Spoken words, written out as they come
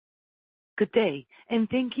Good day, and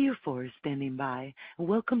thank you for standing by.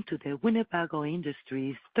 Welcome to the Winnebago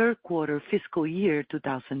Industries third quarter fiscal year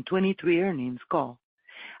 2023 earnings call.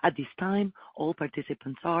 At this time, all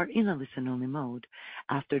participants are in a listen-only mode.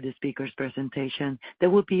 After the speaker's presentation, there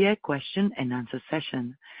will be a question-and-answer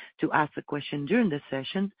session. To ask a question during the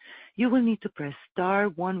session, you will need to press star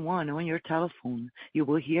 11 on your telephone. You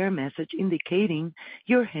will hear a message indicating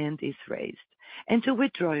your hand is raised. And to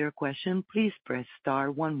withdraw your question, please press star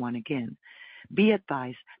 11 again. Be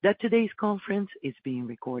advised that today's conference is being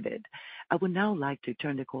recorded. I would now like to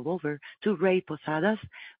turn the call over to Ray Posadas,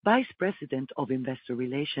 Vice President of Investor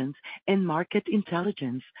Relations and Market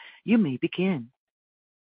Intelligence. You may begin.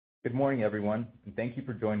 Good morning, everyone, and thank you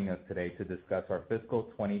for joining us today to discuss our fiscal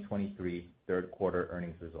 2023 third quarter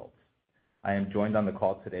earnings results. I am joined on the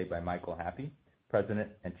call today by Michael Happe, President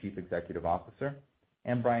and Chief Executive Officer,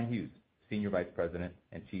 and Bryan Hughes, Senior Vice President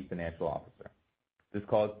and Chief Financial Officer. This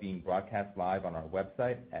call is being broadcast live on our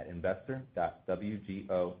website at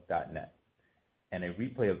investor.wgo.net, and a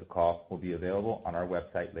replay of the call will be available on our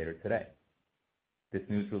website later today. This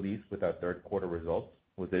news release with our third quarter results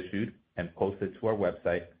was issued and posted to our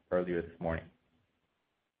website earlier this morning.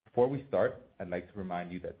 Before we start, I'd like to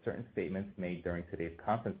remind you that certain statements made during today's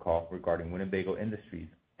conference call regarding Winnebago Industries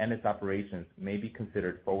and its operations may be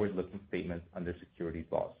considered forward-looking statements under securities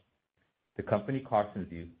laws. The company cautions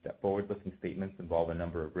you that forward-looking statements involve a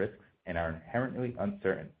number of risks and are inherently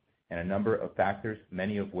uncertain, and a number of factors,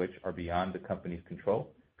 many of which are beyond the company's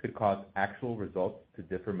control, could cause actual results to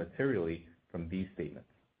differ materially from these statements.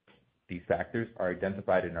 These factors are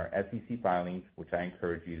identified in our SEC filings, which I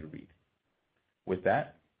encourage you to read. With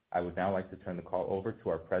that, I would now like to turn the call over to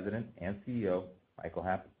our President and CEO, Michael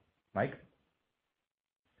Happe. Mike?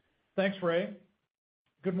 Thanks, Ray.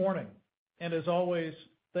 Good morning, and as always,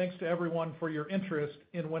 thanks to everyone for your interest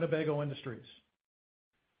in Winnebago Industries.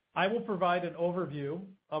 I will provide an overview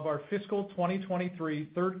of our fiscal 2023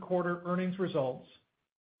 third quarter earnings results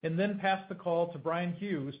and then pass the call to Bryan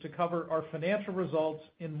Hughes to cover our financial results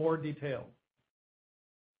in more detail.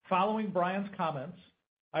 Following Bryan's comments,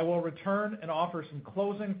 I will return and offer some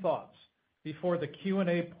closing thoughts before the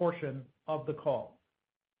Q&A portion of the call.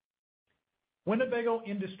 Winnebago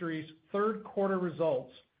Industries' third quarter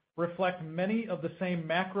results reflect many of the same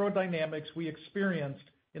macro dynamics we experienced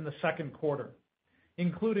in the second quarter,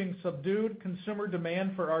 including subdued consumer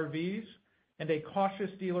demand for RVs and a cautious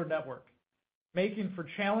dealer network, making for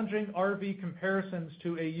challenging RV comparisons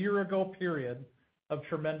to a year-ago period of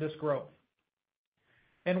tremendous growth.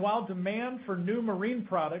 And while demand for new marine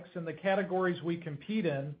products in the categories we compete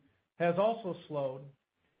in has also slowed,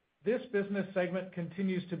 this business segment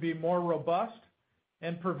continues to be more robust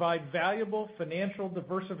and provide valuable financial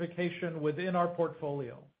diversification within our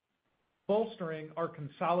portfolio, bolstering our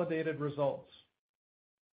consolidated results.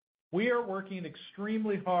 We are working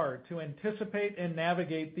extremely hard to anticipate and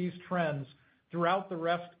navigate these trends throughout the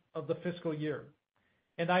rest of the fiscal year,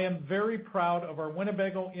 and I am very proud of our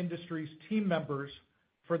Winnebago Industries team members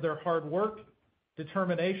for their hard work,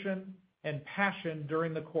 determination, and passion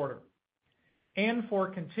during the quarter, and for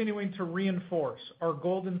continuing to reinforce our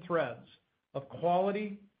golden threads of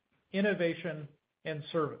quality, innovation, and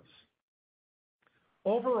service.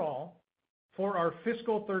 Overall, for our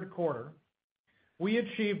fiscal third quarter, we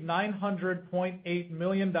achieved $900.8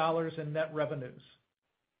 million in net revenues,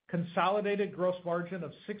 consolidated gross margin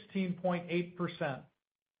of 16.8%,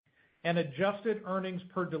 and adjusted earnings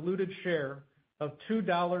per diluted share of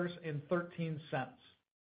 $2.13.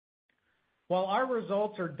 While our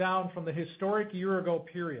results are down from the historic year-ago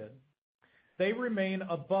period, they remain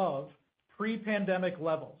above pre-pandemic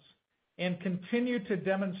levels and continue to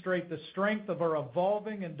demonstrate the strength of our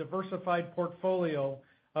evolving and diversified portfolio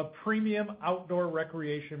of premium outdoor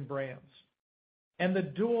recreation brands, and the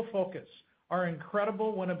dual focus our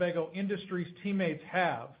incredible Winnebago Industries teammates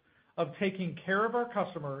have of taking care of our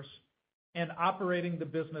customers and operating the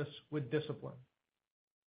business with discipline.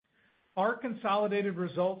 Our consolidated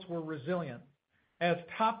results were resilient, as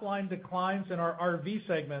top-line declines in our RV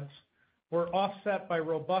segments were offset by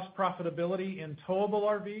robust profitability in towable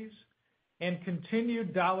RVs and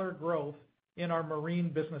continued dollar growth in our marine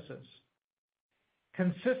businesses.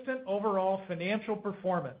 Consistent overall financial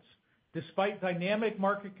performance, despite dynamic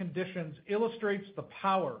market conditions, illustrates the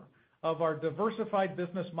power of our diversified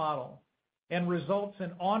business model and results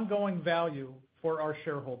in ongoing value for our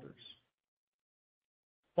shareholders.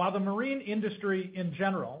 While the marine industry in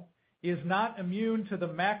general is not immune to the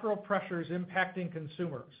macro pressures impacting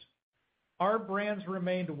consumers, our brands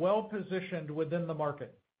remained well-positioned within the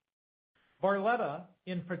market. Barletta,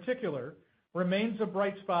 in particular, remains a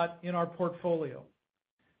bright spot in our portfolio,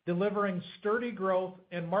 delivering sturdy growth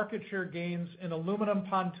and market share gains in aluminum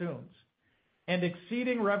pontoons, and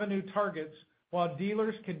exceeding revenue targets while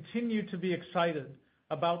dealers continue to be excited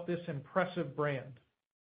about this impressive brand.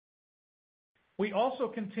 We also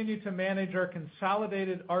continue to manage our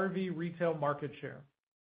consolidated RV retail market share,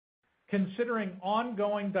 considering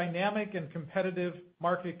ongoing dynamic and competitive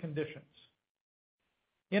market conditions.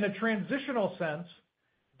 In a transitional sense,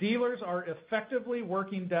 dealers are effectively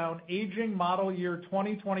working down aging model year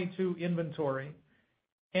 2022 inventory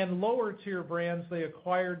and lower-tier brands they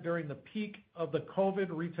acquired during the peak of the COVID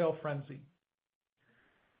retail frenzy.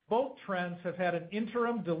 Both trends have had an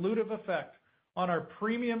interim dilutive effect on our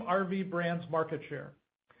premium RV brands' market share,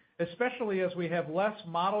 especially as we have less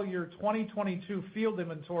model year 2022 field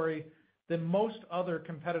inventory than most other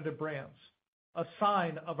competitive brands, a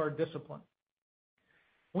sign of our discipline.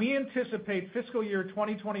 We anticipate fiscal year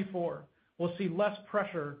 2024 will see less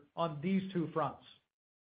pressure on these two fronts.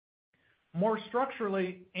 More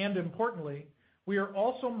structurally and importantly, we are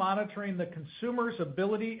also monitoring the consumer's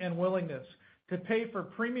ability and willingness to pay for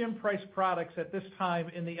premium priced products at this time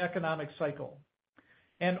in the economic cycle.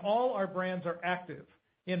 And all our brands are active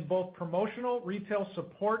in both promotional retail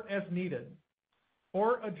support as needed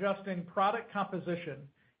or adjusting product composition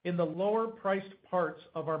in the lower priced parts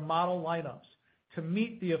of our model lineups to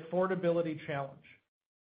meet the affordability challenge.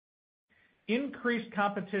 Increased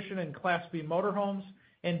competition in Class B motorhomes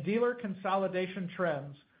and dealer consolidation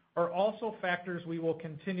trends are also factors we will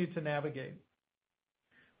continue to navigate.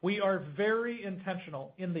 We are very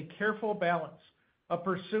intentional in the careful balance of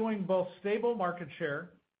pursuing both stable market share,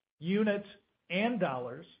 units, and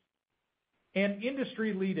dollars, and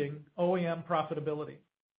industry-leading OEM profitability.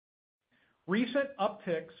 Recent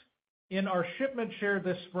upticks in our shipment share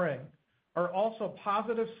this spring are also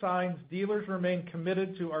positive signs dealers remain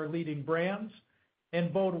committed to our leading brands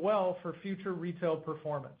and bode well for future retail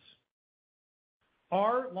performance.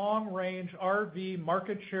 Our long-range RV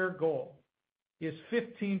market share goal is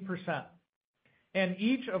 15%, and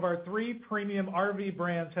each of our three premium RV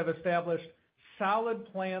brands have established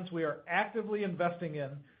solid plans we are actively investing in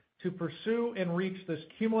to pursue and reach this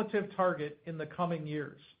cumulative target in the coming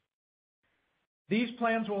years. These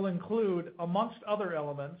plans will include, amongst other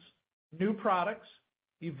elements, new products,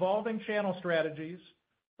 evolving channel strategies,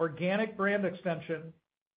 organic brand extension,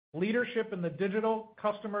 leadership in the digital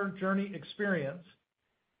customer journey experience,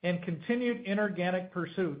 and continued inorganic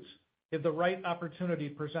pursuits if the right opportunity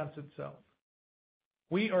presents itself.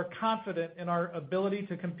 We are confident in our ability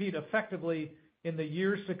to compete effectively in the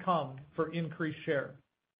years to come for increased share.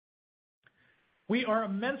 We are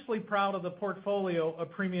immensely proud of the portfolio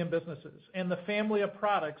of premium businesses and the family of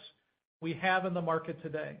products we have in the market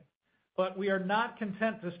today. But we are not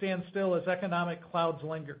content to stand still as economic clouds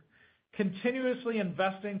linger. Continuously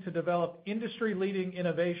investing to develop industry-leading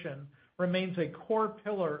innovation remains a core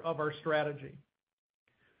pillar of our strategy.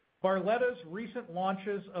 Barletta's recent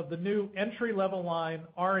launches of the new entry-level line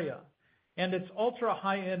Aria and its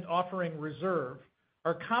ultra-high-end offering Reserve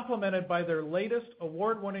are complemented by their latest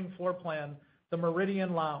award-winning floor plan, the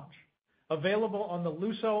Meridian Lounge, available on the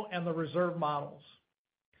Lusso and the Reserve models.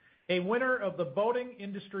 A winner of the Boating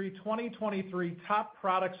Industry 2023 Top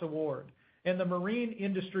Products Award and the Marine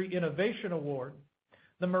Industry Innovation Award,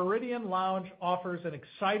 the Meridian Lounge offers an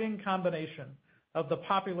exciting combination of the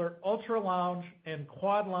popular Ultra Lounge and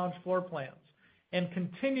Quad Lounge floor plans and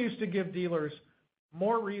continues to give dealers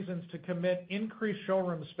more reasons to commit increased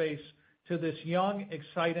showroom space to this young,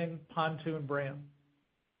 exciting pontoon brand.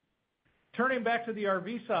 Turning back to the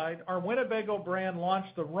RV side, our Winnebago brand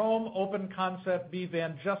launched the Roam Open Concept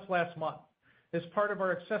B-Van just last month as part of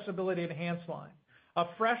our Accessibility Enhanced line, a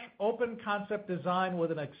fresh open concept design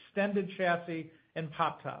with an extended chassis and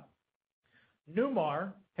pop top.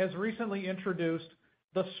 Newmar has recently introduced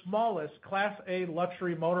the smallest Class A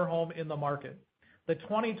luxury motorhome in the market, the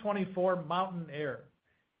 2024 Mountain Air,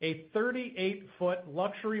 a 38-foot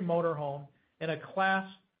luxury motorhome in a class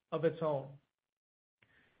of its own.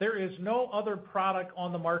 There is no other product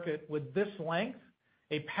on the market with this length,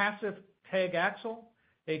 a passive tag axle,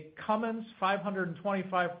 a Cummins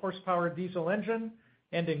 525 horsepower diesel engine,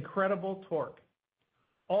 and incredible torque.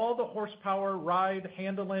 All the horsepower, ride,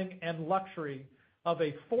 handling, and luxury of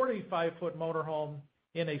a 45-foot motorhome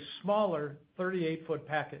in a smaller 38-foot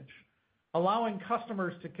package, allowing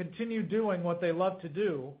customers to continue doing what they love to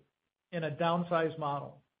do in a downsized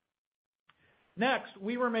model. Next,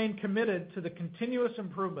 we remain committed to the continuous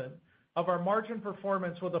improvement of our margin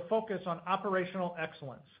performance with a focus on operational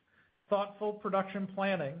excellence, thoughtful production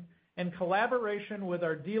planning, and collaboration with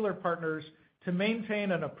our dealer partners to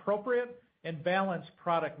maintain an appropriate and balanced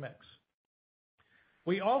product mix.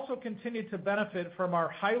 We also continue to benefit from our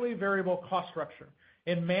highly variable cost structure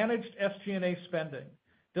and managed SG&A spending,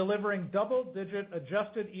 delivering double-digit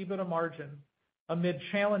adjusted EBITDA margin amid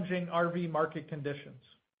challenging RV market conditions.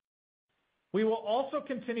 We will also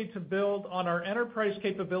continue to build on our enterprise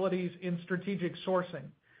capabilities in strategic sourcing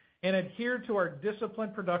and adhere to our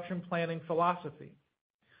disciplined production planning philosophy.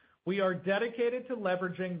 We are dedicated to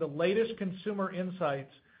leveraging the latest consumer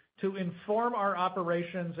insights to inform our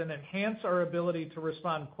operations and enhance our ability to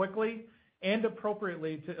respond quickly and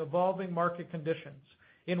appropriately to evolving market conditions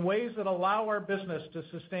in ways that allow our business to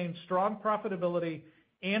sustain strong profitability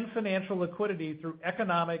and financial liquidity through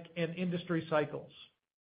economic and industry cycles.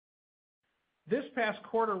 This past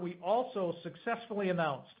quarter, we also successfully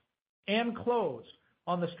announced and closed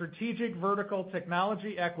on the strategic vertical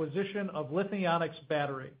technology acquisition of Lithionics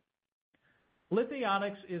Battery.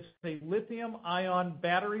 Lithionics is a lithium-ion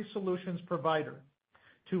battery solutions provider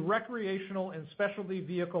to recreational and specialty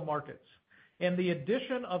vehicle markets, and the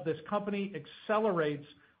addition of this company accelerates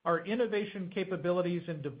our innovation capabilities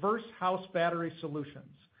in diverse house battery solutions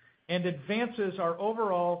and advances our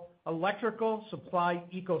overall electrical supply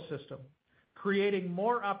ecosystem, creating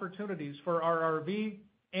more opportunities for our RV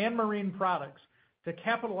and marine products to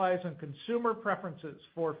capitalize on consumer preferences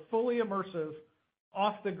for fully immersive,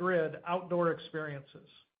 off-the-grid outdoor experiences.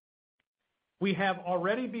 We have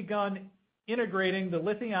already begun integrating the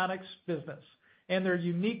Lithionics business and their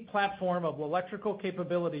unique platform of electrical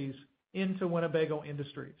capabilities into Winnebago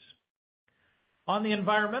Industries. On the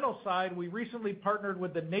environmental side, we recently partnered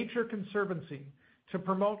with the Nature Conservancy to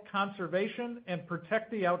promote conservation and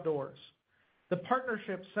protect the outdoors. The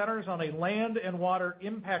partnership centers on a land and water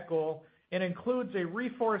impact goal and includes a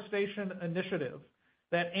reforestation initiative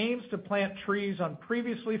that aims to plant trees on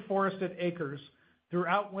previously forested acres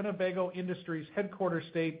throughout Winnebago Industries' headquarters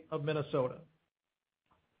state of Minnesota.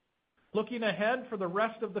 Looking ahead for the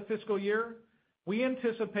rest of the fiscal year, we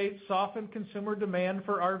anticipate softened consumer demand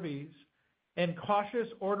for RVs and cautious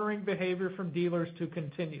ordering behavior from dealers to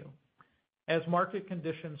continue as market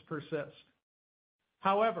conditions persist.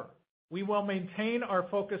 However, we will maintain our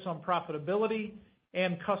focus on profitability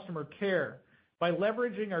and customer care by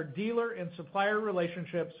leveraging our dealer and supplier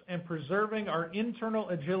relationships and preserving our internal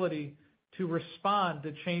agility to respond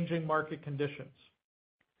to changing market conditions.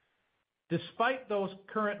 Despite those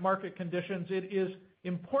current market conditions, it is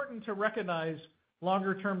important to recognize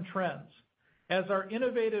longer-term trends as our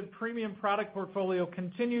innovative premium product portfolio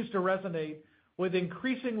continues to resonate with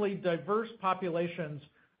increasingly diverse populations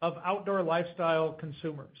of outdoor lifestyle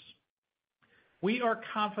consumers. We are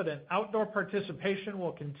confident outdoor participation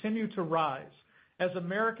will continue to rise as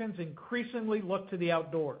Americans increasingly look to the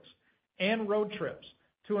outdoors and road trips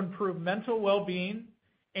to improve mental well-being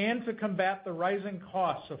and to combat the rising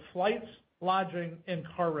costs of flights, lodging, and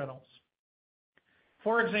car rentals.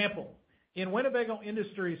 For example, in Winnebago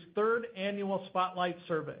Industries' third annual Spotlight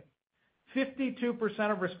Survey,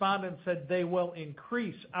 52% of respondents said they will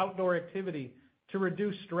increase outdoor activity to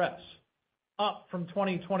reduce stress, up from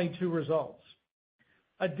 2022 results.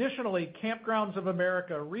 Additionally, Kampgrounds of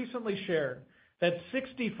America recently shared that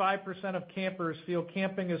 65% of campers feel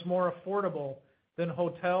camping is more affordable than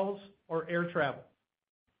hotels or air travel.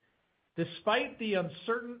 Despite the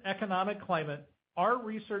uncertain economic climate, our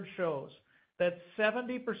research shows that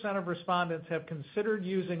 70% of respondents have considered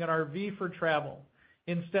using an RV for travel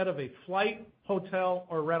instead of a flight, hotel,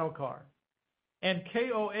 or rental car. And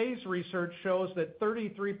KOA's research shows that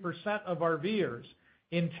 33% of RVers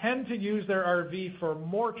intend to use their RV for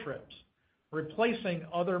more trips, replacing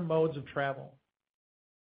other modes of travel.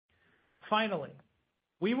 Finally,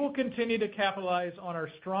 we will continue to capitalize on our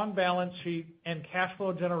strong balance sheet and cash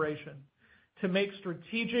flow generation to make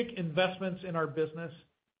strategic investments in our business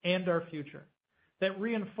and our future that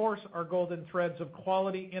reinforce our golden threads of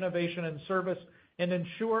quality, innovation, and service and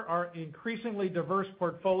ensure our increasingly diverse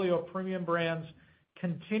portfolio of premium brands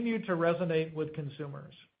continue to resonate with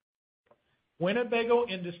consumers. Winnebago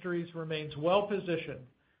Industries remains well-positioned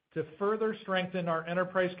to further strengthen our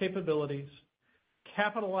enterprise capabilities,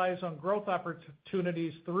 capitalize on growth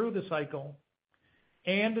opportunities through the cycle,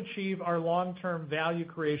 and achieve our long-term value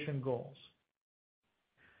creation goals.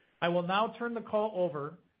 I will now turn the call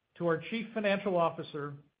over to our Chief Financial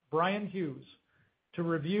Officer, Bryan Hughes, to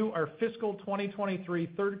review our fiscal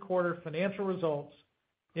 2023 third quarter financial results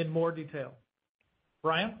in more detail.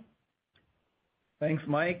 Bryan? Thanks,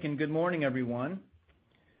 Mike, and good morning, everyone.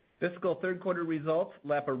 Fiscal third quarter results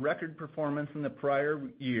lap a record performance in the prior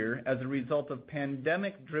year as a result of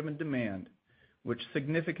pandemic-driven demand, which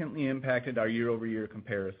significantly impacted our year-over-year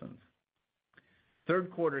comparisons.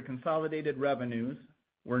 Third quarter consolidated revenues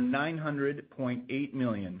were $900.8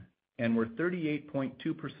 million, and were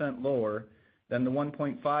 38.2% lower than the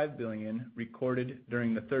 $1.5 billion recorded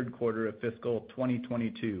during the third quarter of fiscal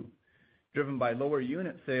 2022, driven by lower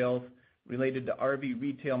unit sales related to RV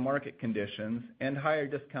retail market conditions and higher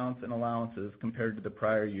discounts and allowances compared to the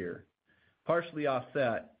prior year, partially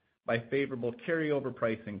offset by favorable carryover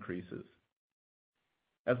price increases.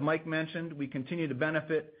 As Mike mentioned, we continue to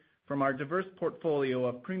benefit from our diverse portfolio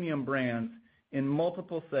of premium brands in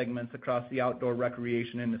multiple segments across the outdoor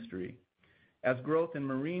recreation industry, as growth in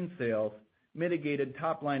marine sales mitigated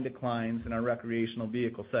top-line declines in our recreational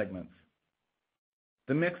vehicle segments.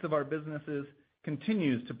 The mix of our businesses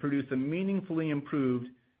continues to produce a meaningfully improved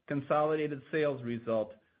consolidated sales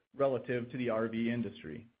result relative to the RV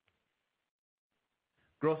industry.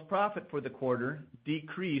 Gross profit for the quarter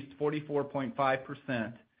decreased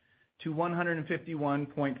 44.5% to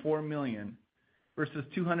 $151.4 million versus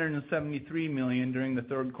 $273 million during the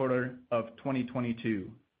third quarter of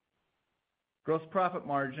 2022. Gross profit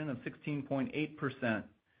margin of 16.8%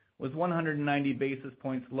 was 190 basis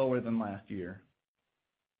points lower than last year.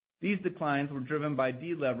 These declines were driven by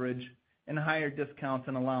deleverage and higher discounts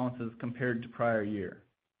and allowances compared to prior year.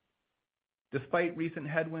 Despite recent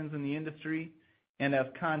headwinds in the industry, and as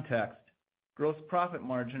context, gross profit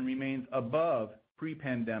margin remains above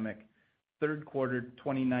pre-pandemic third quarter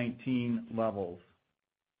 2019 levels.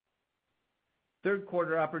 Third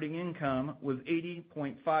quarter operating income was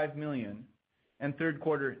 $80.5 million, and third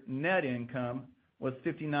quarter net income was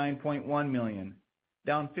 $59.1 million,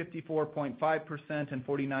 down 54.5% and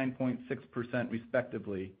 49.6%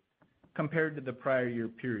 respectively, compared to the prior year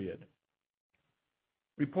period.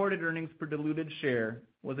 Reported earnings per diluted share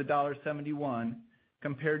was $1.71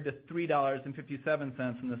 compared to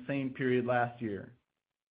 $3.57 in the same period last year.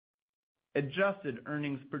 Adjusted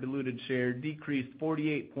earnings per diluted share decreased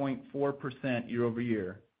 48.4% year over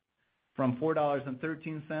year, from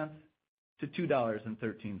 $4.13 to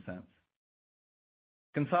 $2.13.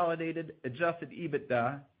 Consolidated adjusted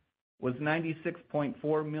EBITDA was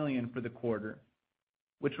 $96.4 million for the quarter,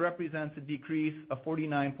 which represents a decrease of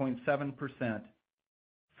 49.7%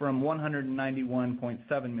 from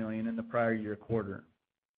 $191.7 million in the prior year quarter.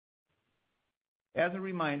 As a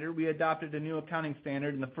reminder, we adopted a new accounting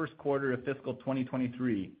standard in the first quarter of fiscal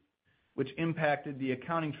 2023, which impacted the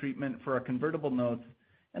accounting treatment for our convertible notes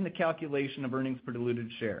and the calculation of earnings per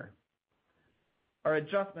diluted share. Our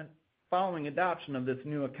adjustment following adoption of this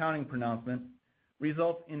new accounting pronouncement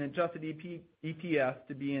results in adjusted EPS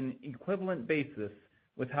to be an equivalent basis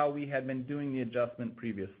with how we had been doing the adjustment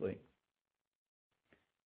previously.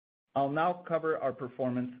 I'll now cover our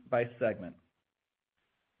performance by segment.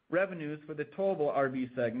 Revenues for the towable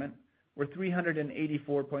RV segment were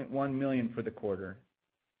 $384.1 million for the quarter,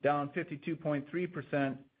 down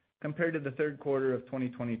 52.3% compared to the third quarter of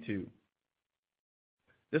 2022.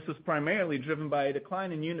 This was primarily driven by a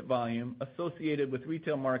decline in unit volume associated with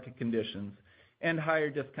retail market conditions and higher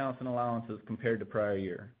discounts and allowances compared to prior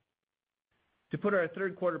year. To put our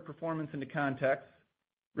third quarter performance into context,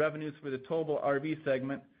 revenues for the towable RV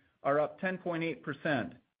segment are up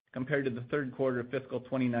 10.8% compared to the third quarter of fiscal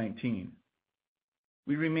 2019.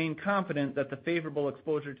 We remain confident that the favorable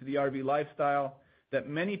exposure to the RV lifestyle that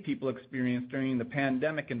many people experienced during the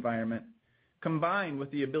pandemic environment, combined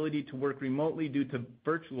with the ability to work remotely due to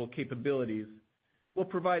virtual capabilities, will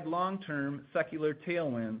provide long-term secular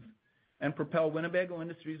tailwinds and propel Winnebago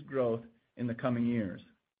Industries' growth in the coming years.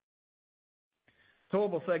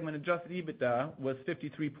 Towable segment adjusted EBITDA was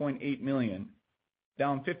 $53.8 million,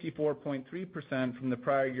 down 54.3% from the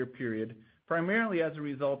prior year period, primarily as a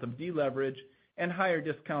result of deleverage and higher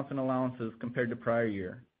discounts and allowances compared to prior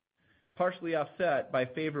year, partially offset by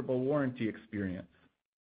favorable warranty experience.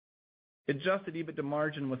 Adjusted EBITDA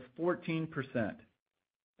margin was 14%,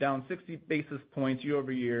 down 60 basis points year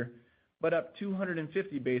over year, but up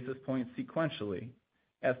 250 basis points sequentially,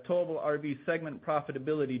 as towable RV segment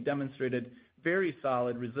profitability demonstrated very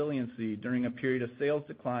solid resiliency during a period of sales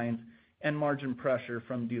declines and margin pressure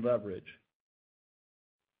from deleverage.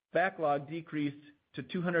 Backlog decreased to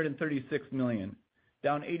 $236 million,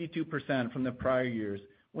 down 82% from the prior years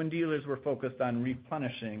when dealers were focused on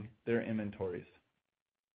replenishing their inventories.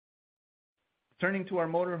 Turning to our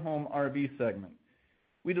motorhome RV segment,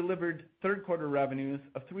 we delivered third quarter revenues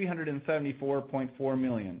of $374.4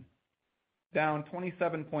 million, down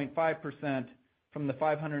 27.5% from the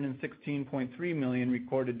 $516.3 million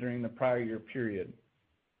recorded during the prior year period.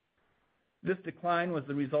 This decline was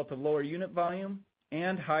the result of lower unit volume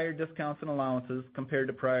and higher discounts and allowances compared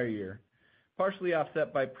to prior year, partially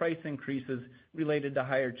offset by price increases related to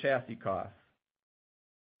higher chassis costs.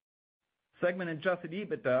 Segment adjusted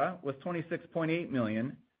EBITDA was $26.8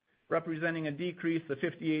 million, representing a decrease of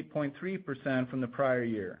 58.3% from the prior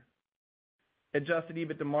year. Adjusted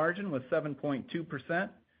EBITDA margin was 7.2%,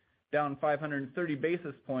 down 530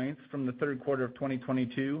 basis points from the third quarter of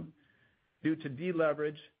 2022 due to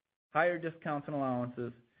deleverage, higher discounts and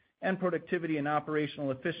allowances, and productivity and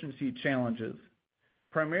operational efficiency challenges,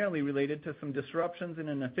 primarily related to some disruptions and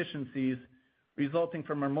inefficiencies resulting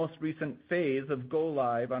from our most recent phase of go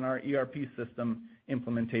live on our ERP system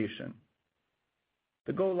implementation.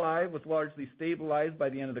 The go live was largely stabilized by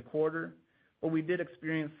the end of the quarter, but we did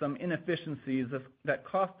experience some inefficiencies that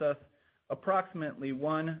cost us approximately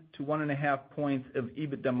 1 to 1.5 points of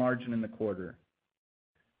EBITDA margin in the quarter.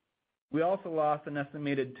 We also lost an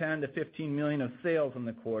estimated $10 to $15 million of sales in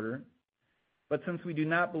the quarter, but since we do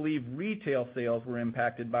not believe retail sales were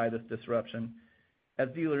impacted by this disruption, as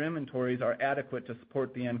dealer inventories are adequate to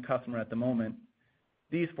support the end customer at the moment,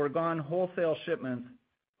 these foregone wholesale shipments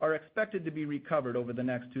are expected to be recovered over the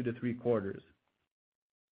next 2 to 3 quarters.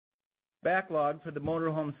 Backlog for the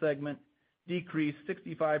motorhome segment decreased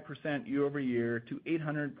 65% year over year to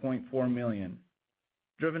 $800.4 million,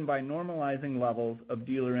 driven by normalizing levels of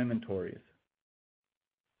dealer inventories.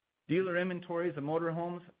 Dealer inventories of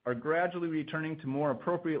motorhomes are gradually returning to more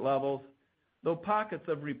appropriate levels, though pockets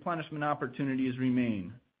of replenishment opportunities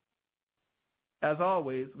remain. As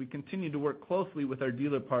always, we continue to work closely with our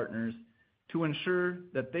dealer partners to ensure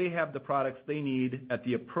that they have the products they need at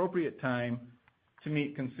the appropriate time to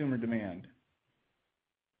meet consumer demand.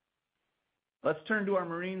 Let's turn to our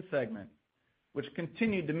marine segment, which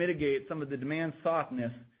continued to mitigate some of the demand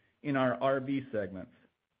softness in our RV segments.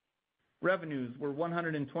 Revenues were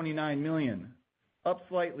 $129 million, up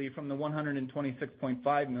slightly from the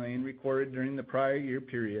 $126.5 million recorded during the prior year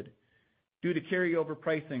period due to carryover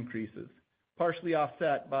price increases, partially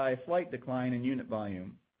offset by a slight decline in unit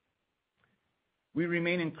volume. We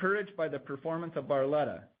remain encouraged by the performance of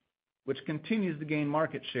Barletta, which continues to gain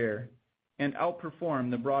market share and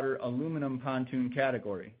outperform the broader aluminum pontoon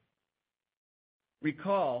category.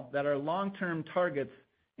 Recall that our long-term targets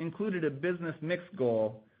included a business mix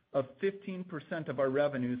goal of 15% of our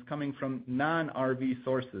revenues coming from non-RV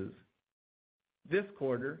sources. This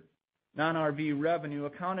quarter, non-RV revenue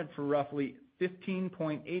accounted for roughly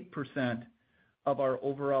 15.8% of our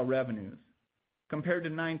overall revenues, compared to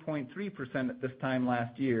 9.3% at this time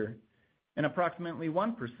last year and approximately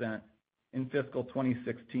 1% in fiscal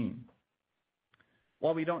 2016.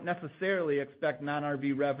 While we don't necessarily expect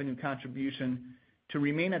non-RV revenue contribution to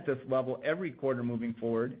remain at this level every quarter moving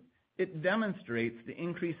forward, it demonstrates the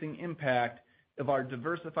increasing impact of our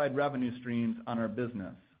diversified revenue streams on our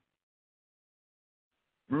business.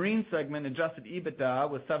 Marine segment adjusted EBITDA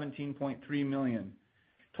was $17.3 million,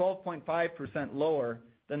 12.5% lower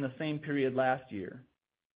than the same period last year,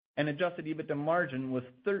 and adjusted EBITDA margin was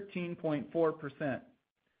 13.4%,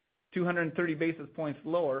 230 basis points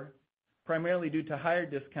lower, primarily due to higher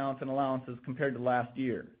discounts and allowances compared to last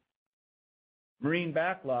year. Marine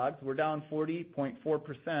backlogs were down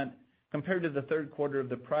 40.4% compared to the third quarter of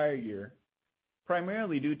the prior year,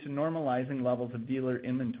 primarily due to normalizing levels of dealer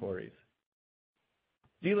inventories.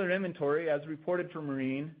 Dealer inventory, as reported for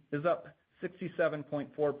Marine, is up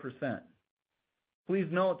 67.4%. Please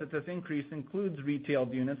note that this increase includes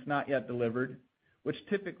retailed units not yet delivered, which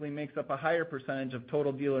typically makes up a higher percentage of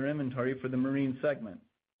total dealer inventory for the Marine segment.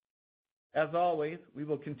 As always, we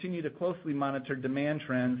will continue to closely monitor demand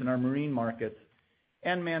trends in our marine markets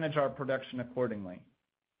and manage our production accordingly.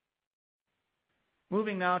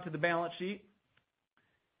 Moving now to the balance sheet.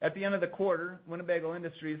 At the end of the quarter, Winnebago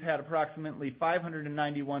Industries had approximately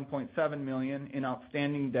 $591.7 million in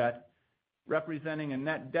outstanding debt, representing a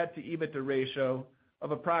net debt to EBITDA ratio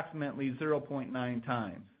of approximately 0.9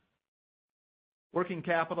 times. Working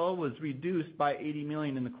capital was reduced by $80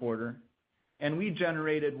 million in the quarter, and we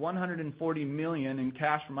generated $140 million in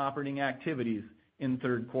cash from operating activities in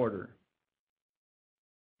third quarter.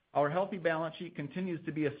 Our healthy balance sheet continues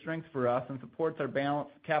to be a strength for us and supports our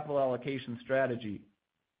balanced capital allocation strategy,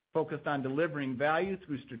 focused on delivering value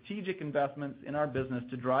through strategic investments in our business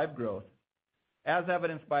to drive growth, as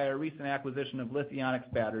evidenced by our recent acquisition of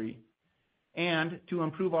Lithionics Battery, and to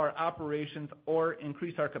improve our operations or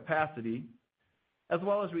increase our capacity, as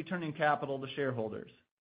well as returning capital to shareholders.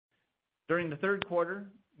 During the third quarter,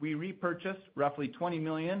 we repurchased roughly $20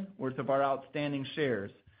 million worth of our outstanding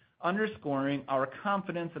shares, underscoring our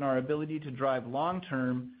confidence in our ability to drive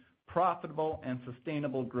long-term, profitable, and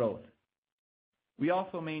sustainable growth. We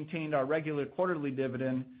also maintained our regular quarterly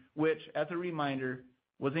dividend, which, as a reminder,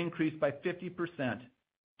 was increased by 50%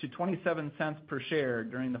 to 27 cents per share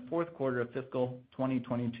during the fourth quarter of fiscal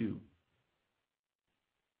 2022.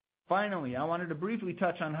 Finally, I wanted to briefly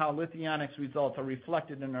touch on how Lithionics results are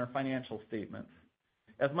reflected in our financial statements.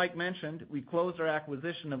 As Mike mentioned, we closed our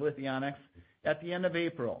acquisition of Lithionics at the end of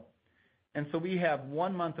April, and so we have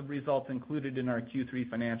 1 month of results included in our Q3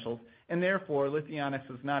 financials, and therefore Lithionics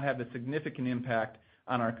does not have a significant impact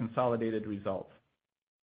on our consolidated results.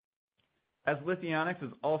 As Lithionics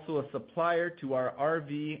is also a supplier to our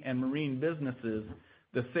RV and marine businesses,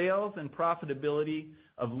 the sales and profitability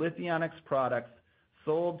of Lithionics products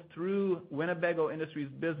sold through Winnebago Industries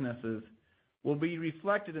businesses will be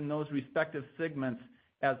reflected in those respective segments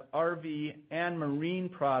as RV and marine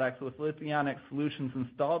products with Lithionics solutions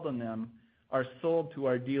installed on them are sold to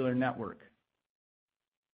our dealer network.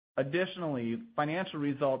 Additionally, financial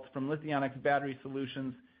results from Lithionics battery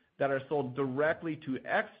solutions that are sold directly to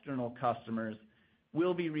external customers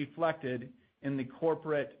will be reflected in the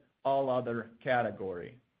corporate all other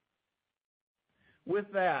category. With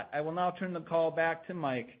that, I will now turn the call back to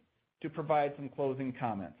Mike to provide some closing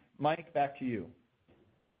comments. Mike, back to you.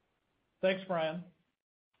 Thanks, Brian.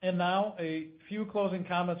 And now a few closing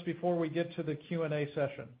comments before we get to the Q&A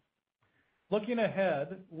session. Looking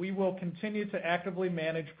ahead, we will continue to actively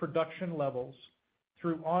manage production levels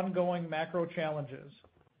through ongoing macro challenges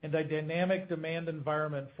and a dynamic demand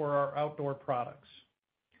environment for our outdoor products.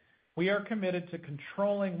 We are committed to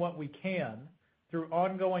controlling what we can through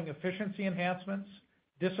ongoing efficiency enhancements,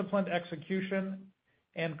 disciplined execution,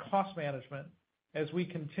 and cost management as we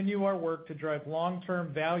continue our work to drive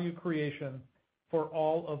long-term value creation for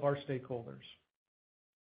all of our stakeholders.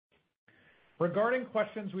 Regarding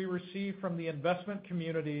questions we receive from the investment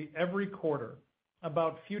community every quarter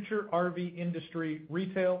about future RV industry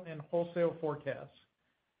retail and wholesale forecasts,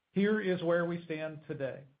 here is where we stand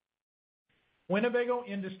today. Winnebago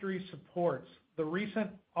Industries supports the recent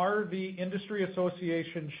RV Industry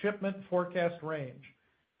Association shipment forecast range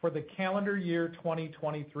for the calendar year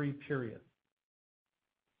 2023 period.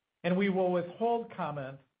 And we will withhold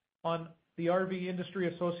comment on the RV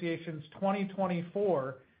Industry Association's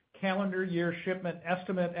 2024 calendar year shipment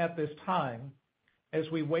estimate at this time as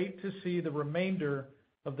we wait to see the remainder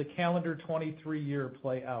of the calendar 23 year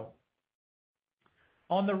play out.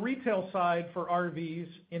 On the retail side for RVs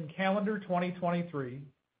in calendar 2023,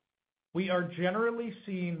 we are generally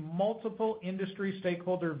seeing multiple industry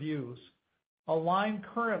stakeholder views align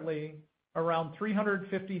currently around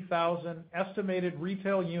 350,000 estimated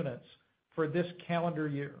retail units for this calendar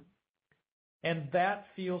year. And that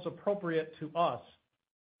feels appropriate to us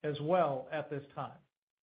as well at this time.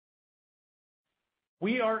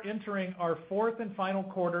 We are entering our fourth and final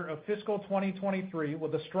quarter of fiscal 2023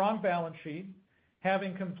 with a strong balance sheet,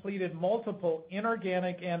 having completed multiple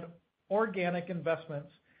inorganic and organic investments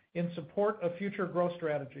in support of future growth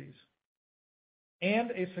strategies,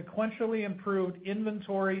 and a sequentially improved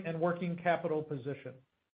inventory and working capital position.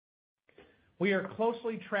 We are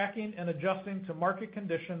closely tracking and adjusting to market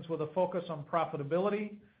conditions with a focus on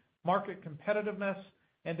profitability, market competitiveness,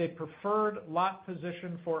 and a preferred lot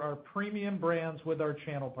position for our premium brands with our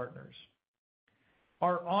channel partners.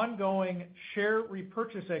 Our ongoing share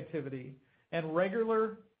repurchase activity and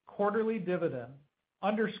regular quarterly dividend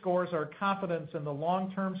underscores our confidence in the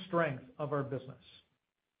long-term strength of our business.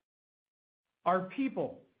 Our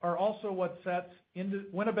people are also what sets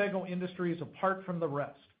Winnebago Industries apart from the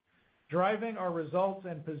rest, driving our results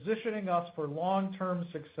and positioning us for long-term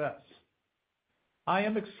success. I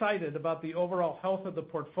am excited about the overall health of the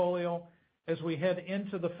portfolio as we head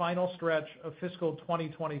into the final stretch of fiscal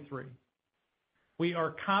 2023. We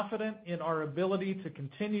are confident in our ability to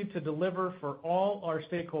continue to deliver for all our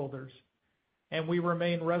stakeholders, and we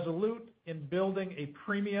remain resolute in building a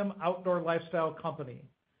premium outdoor lifestyle company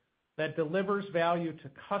that delivers value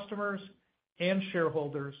to customers and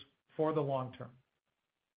shareholders for the long term.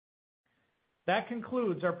 That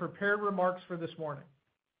concludes our prepared remarks for this morning.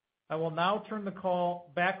 I will now turn the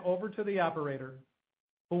call back over to the operator,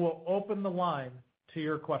 who will open the line to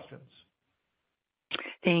your questions.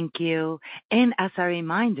 Thank you. And as a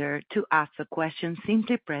reminder, to ask a question,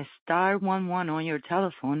 simply press star 11 on your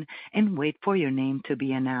telephone and wait for your name to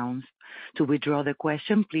be announced. To withdraw the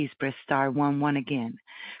question, please press star 11 again.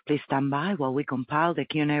 Please stand by while we compile the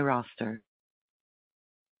Q&A roster.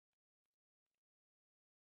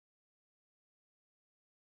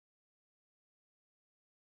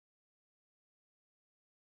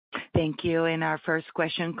 Thank you. And our first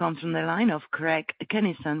question comes from the line of Craig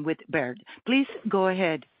Kennison with Baird. Please go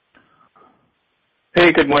ahead.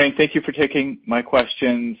 Hey, good morning. Thank you for taking my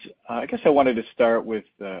questions. I guess I wanted to start with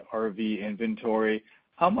RV inventory.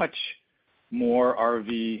 How much more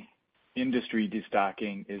RV industry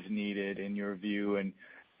destocking is needed in your view? And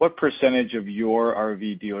what percentage of your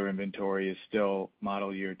RV dealer inventory is still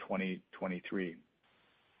model year 2023?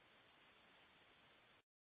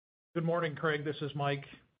 Good morning, Craig. This is Mike.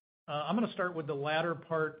 I'm going to start with the latter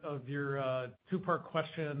part of your two-part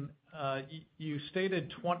question. You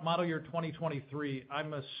stated model year 2023.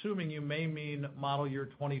 I'm assuming you may mean model year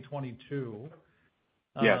 2022.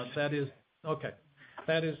 Yes. That is okay.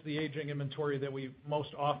 That is the aging inventory that we most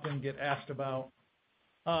often get asked about.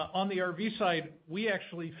 On the RV side, we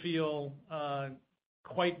actually feel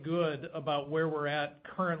quite good about where we're at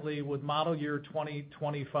currently with model year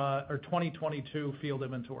 2025 or 2022 field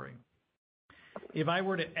inventory. If I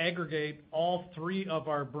were to aggregate all three of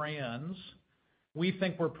our brands, we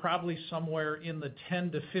think we're probably somewhere in the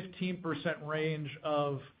 10 to 15% range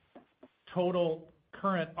of total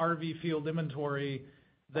current RV field inventory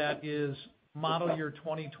that is model year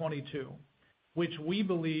 2022, which we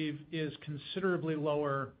believe is considerably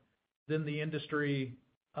lower than the industry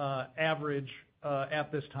average at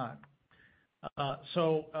this time.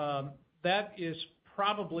 So that is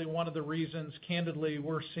probably one of the reasons, candidly,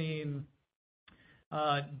 we're seeing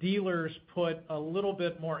dealers put a little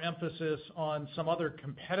bit more emphasis on some other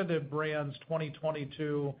competitive brands'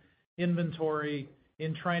 2022 inventory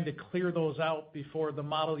in trying to clear those out before the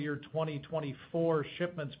model year 2024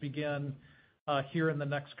 shipments begin here in the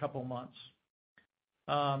next couple months.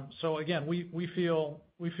 So again, we feel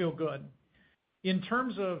good. In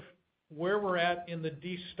terms of where we're at in the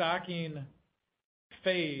destocking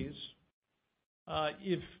phase,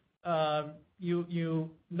 if you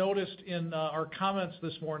noticed in our comments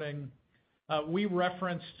this morning, we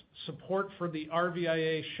referenced support for the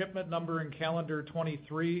RVIA shipment number in calendar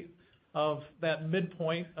 23 of that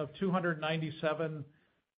midpoint of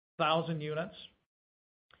 297,000 units.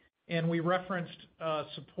 And we referenced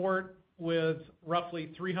support with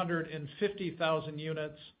roughly 350,000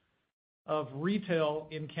 units of retail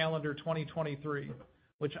in calendar 2023,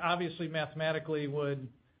 which obviously mathematically would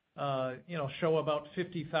show about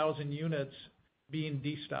 50,000 units being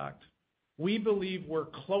destocked. We believe we're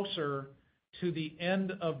closer to the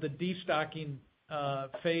end of the destocking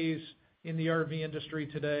phase in the RV industry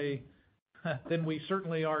today than we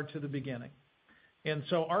certainly are to the beginning. And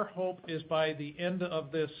so our hope is by the end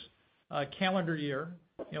of this calendar year,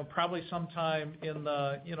 probably sometime in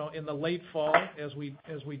the late fall as we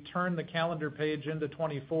turn the calendar page into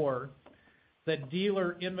 24, that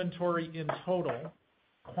dealer inventory in total,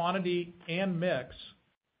 quantity and mix,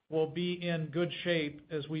 will be in good shape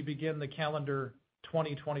as we begin the calendar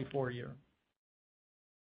 2024 year.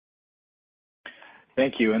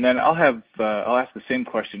 Thank you. And then I'll ask the same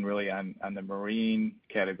question really on the marine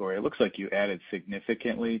category. It looks like you added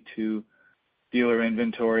significantly to dealer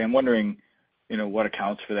inventory. I'm wondering, what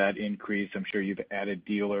accounts for that increase? I'm sure you've added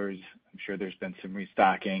dealers. I'm sure there's been some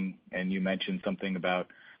restocking, and you mentioned something about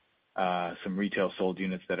some retail sold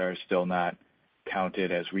units that are still not counted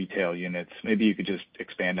as retail units. Maybe you could just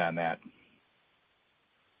expand on that.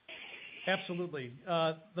 Absolutely.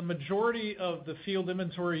 The majority of the field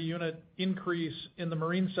inventory unit increase in the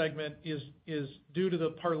marine segment is due to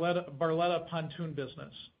the Barletta pontoon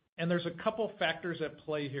business. And there's a couple factors at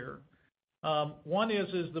play here. One is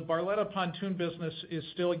the Barletta pontoon business is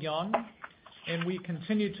still young, and we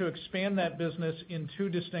continue to expand that business in two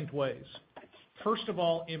distinct ways. First of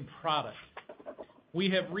all, in product. We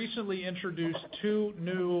have recently introduced two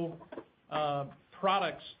new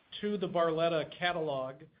products to the Barletta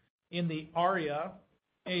catalog in the Aria,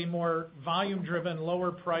 a more volume-driven,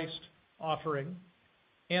 lower-priced offering,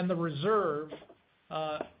 and the Reserve,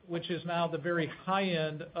 which is now the very high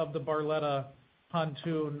end of the Barletta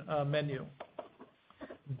pontoon menu.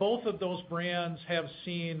 Both of those brands have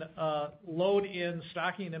seen load-in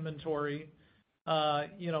stocking inventory,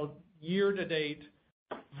 year to date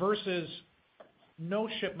versus no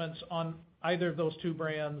shipments on either of those two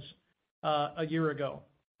brands a year ago.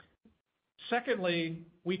 Secondly,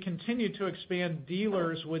 we continue to expand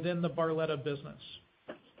dealers within the Barletta business.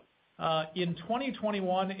 In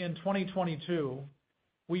 2021 and 2022,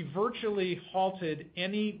 we virtually halted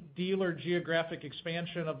any dealer geographic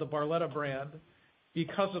expansion of the Barletta brand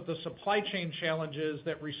because of the supply chain challenges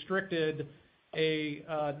that restricted a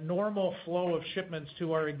normal flow of shipments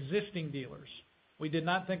to our existing dealers. We did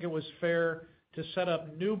not think it was fair to set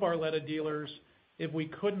up new Barletta dealers if we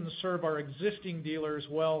couldn't serve our existing dealers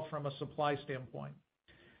well from a supply standpoint.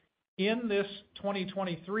 In this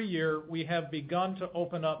 2023 year, we have begun to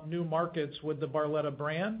open up new markets with the Barletta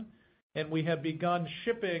brand, and we have begun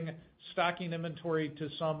shipping stocking inventory to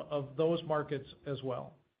some of those markets as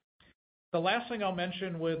well. The last thing I'll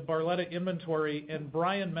mention with Barletta inventory, and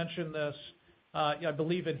Brian mentioned this, I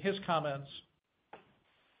believe in his comments,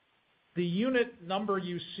 The unit number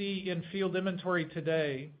you see in field inventory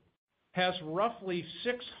today has roughly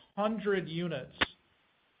 600 units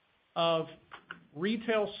of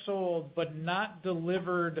retail sold but not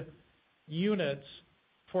delivered units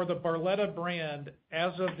for the Barletta brand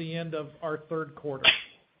as of the end of our third quarter.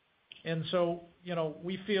 And so,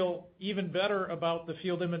 we feel even better about the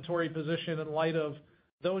field inventory position in light of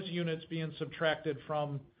those units being subtracted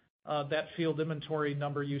from that field inventory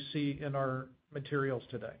number you see in our materials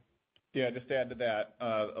today. Yeah, just to add to that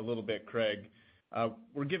a little bit, Craig.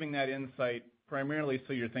 We're giving that insight primarily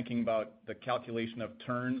so you're thinking about the calculation of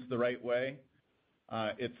turns the right way.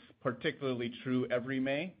 It's particularly true every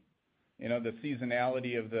May. The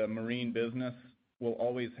seasonality of the marine business will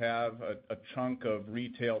always have a chunk of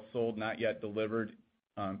retail sold, not yet delivered,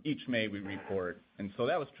 each May we report. And so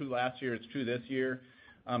that was true last year. It's true this year.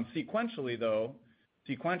 Sequentially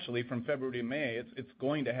from February to May, it's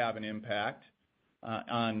going to have an impact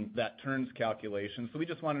on that turns calculation. So we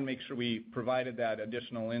just wanted to make sure we provided that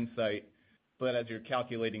additional insight, but as you're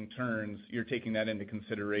calculating turns, you're taking that into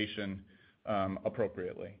consideration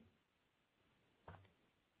appropriately.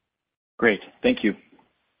 Great. Thank you.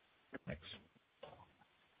 Thanks.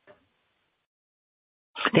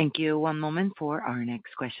 Thank you. One moment for our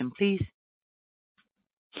next question, please.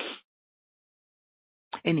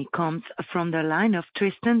 And it comes from the line of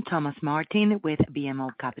Tristan Thomas-Martin with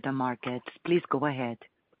BMO Capital Markets. Please go ahead.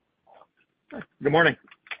 Good morning.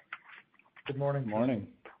 Good morning. Good morning.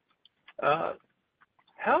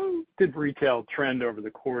 How did retail trend over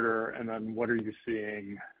the quarter, and then what are you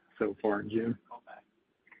seeing so far in June?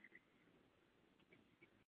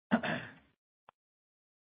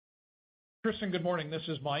 Tristan, good morning. This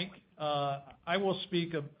is Mike. I will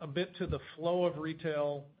speak a bit to the flow of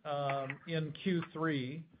retail in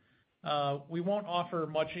Q3. We won't offer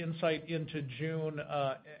much insight into June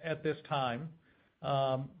at this time.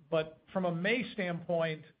 But from a May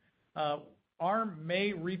standpoint, our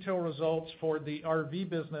May retail results for the RV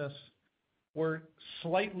business were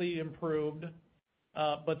slightly improved,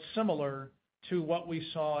 but similar to what we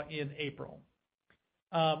saw in April.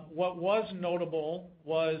 What was notable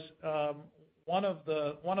was one of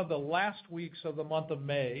the last weeks of the month of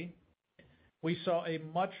May, we saw a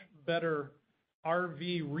much better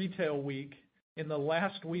RV retail week in the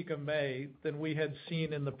last week of May than we had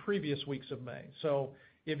seen in the previous weeks of May. So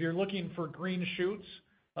if you're looking for green shoots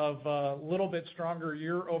of a little bit stronger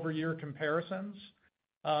year-over-year comparisons,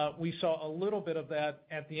 we saw a little bit of that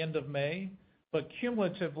at the end of May, but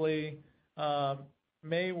cumulatively,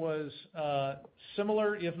 May was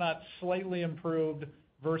similar, if not slightly improved,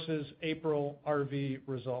 versus April RV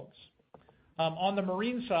results. On the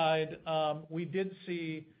marine side, we did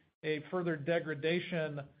see a further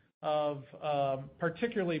degradation of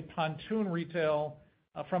particularly pontoon retail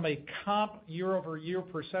from a comp year-over-year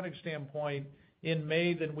percentage standpoint in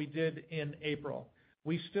May than we did in April.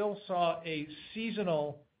 We still saw a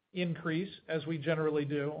seasonal increase, as we generally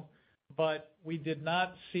do, but we did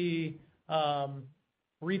not see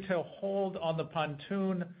retail hold on the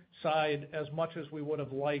pontoon side as much as we would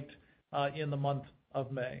have liked in the month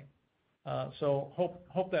of May. So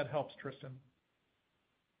hope that helps, Tristan.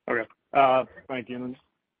 Okay. Thank you. And then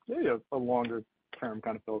maybe a longer term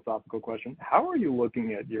kind of philosophical question. How are you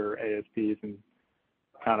looking at your ASPs and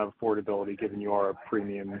kind of affordability, given you are a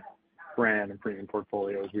premium brand and premium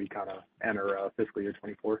portfolio as we kind of enter fiscal year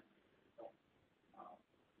 24?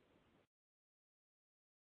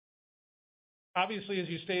 Obviously, as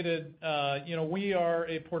you stated, we are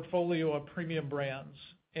a portfolio of premium brands.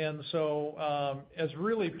 And so as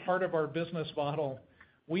really part of our business model,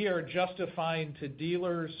 we are justifying to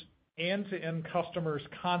dealers and to end customers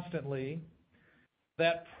constantly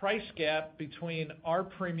that price gap between our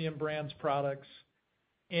premium brands products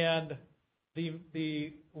and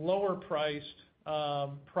the lower priced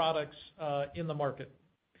products in the market.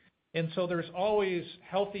 And so there's always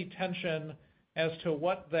healthy tension as to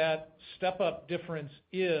what that step-up difference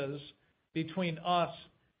is between us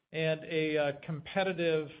and a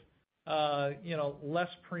competitive, less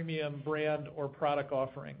premium brand or product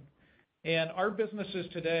offering. And our businesses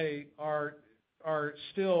today are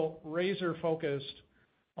still razor focused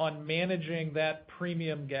on managing that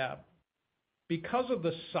premium gap. Because of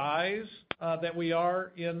the size that we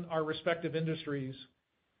are in our respective industries,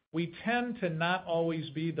 we tend to not always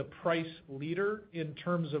be the price leader in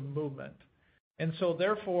terms of movement. And so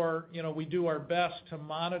therefore, we do our best to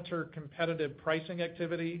monitor competitive pricing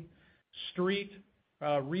activity, street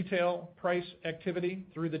retail price activity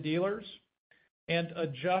through the dealers, and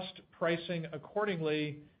adjust pricing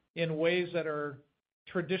accordingly in ways that are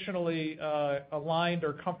traditionally aligned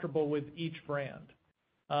or comfortable with each brand.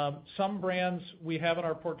 Some brands we have in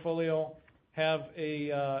our portfolio have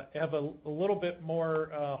a little bit more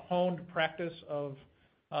honed practice of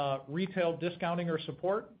retail discounting or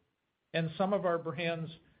support, and some of our brands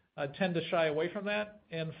tend to shy away from that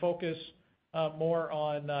and focus more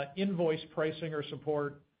on invoice pricing or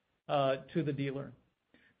support to the dealer.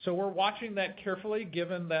 So we're watching that carefully,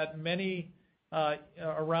 given that many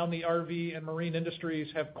around the RV and marine industries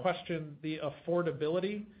have questioned the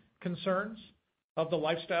affordability concerns of the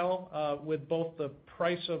lifestyle with both the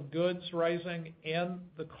price of goods rising and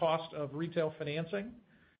the cost of retail financing.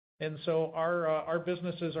 And so our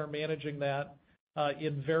businesses are managing that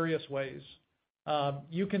in various ways.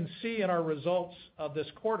 You can see in our results of this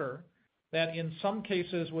quarter that in some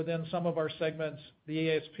cases within some of our segments,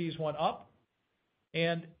 the ASPs went up.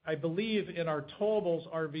 And I believe in our towables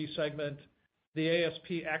RV segment, the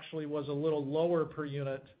ASP actually was a little lower per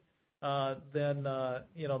unit than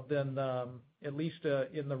at least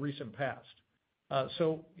in the recent past.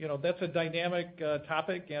 So that's a dynamic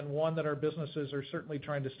topic and one that our businesses are certainly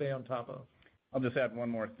trying to stay on top of. I'll just add one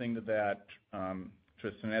more thing to that,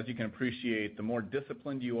 Tristan. As you can appreciate, the more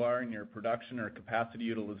disciplined you are in your production or capacity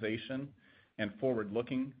utilization and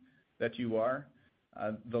forward-looking that you are,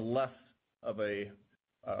 the less of a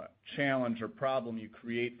challenge or problem you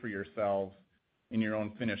create for yourselves in your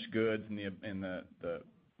own finished goods and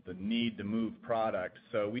the need to move product.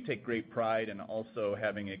 So we take great pride in also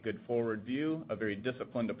having a good forward view, a very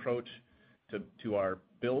disciplined approach to our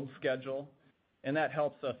build schedule, and that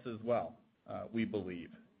helps us as well, we believe.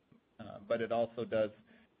 But it also does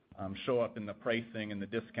show up in the pricing and the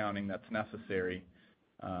discounting that's necessary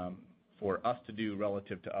for us to do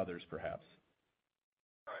relative to others, perhaps.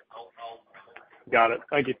 Got it.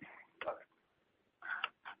 Thank you.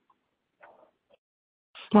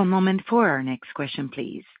 One moment for our next question,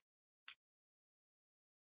 please.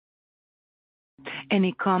 And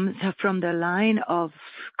it comes from the line of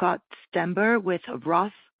Scott Stember with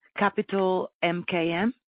Roth Capital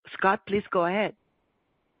MKM. Scott, please go ahead.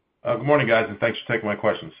 Good morning, guys, and thanks for taking my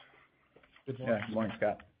questions. Good morning. Yeah, good morning,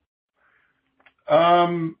 Scott.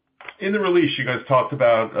 In the release, you guys talked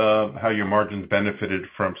about how your margins benefited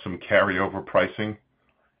from some carryover pricing.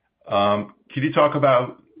 Can you talk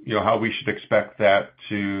about how we should expect that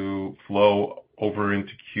to flow over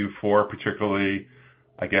into Q4, particularly,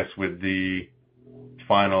 I guess, with the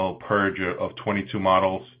final purge of 22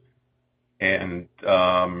 models, and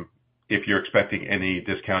if you're expecting any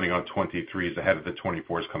discounting on 23s ahead of the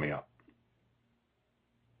 24s coming up?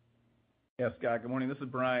 Yes, Scott, good morning. This is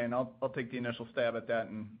Brian. I'll take the initial stab at that,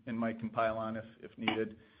 and Mike can pile on if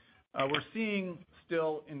needed. We're seeing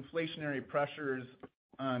still inflationary pressures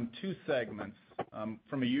on two segments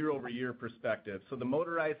from a year-over-year perspective. So the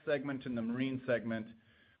motorized segment and the marine segment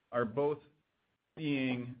are both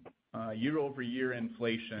seeing year-over-year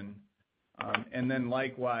inflation, and then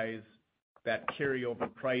likewise that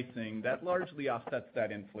carryover pricing that largely offsets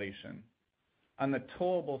that inflation. On the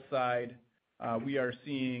towable side, we are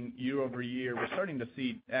seeing year-over-year, we're starting to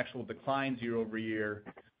see actual declines year-over-year,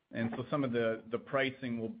 and so some of the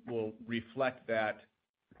pricing will reflect that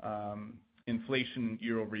inflation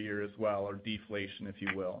year-over-year as well, or deflation, if you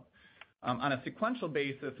will. On a sequential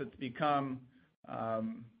basis, it's become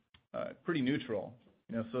pretty neutral.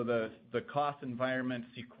 So the cost environment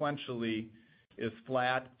sequentially is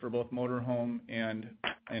flat for both motorhome and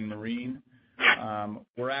marine.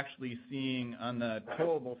 We're actually seeing on the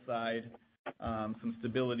towable side some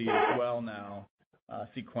stability as well now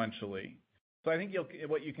sequentially. So I think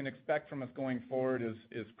what you can expect from us going forward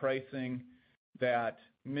is pricing that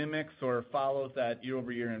mimics or follows that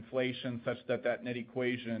year-over-year inflation such that net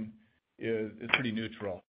equation is pretty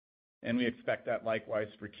neutral. And we expect that likewise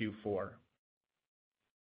for Q4.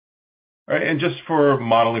 All right, and just for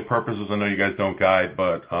modeling purposes, I know you guys don't guide,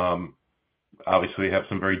 but obviously you have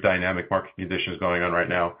some very dynamic market conditions going on right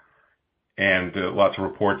now, and lots of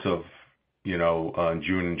reports of, in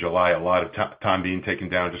June and July, a lot of time being taken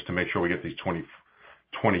down just to make sure we get these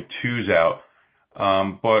 2022s out.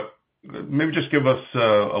 But maybe just give us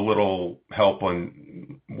a little help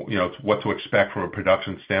on, what to expect from a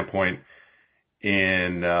production standpoint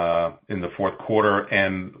in the fourth quarter.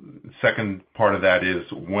 And second part of that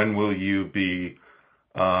is, when will you be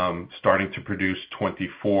starting to produce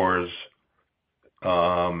 24s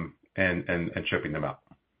and shipping them out?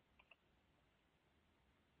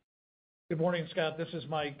 Good morning, Scott. This is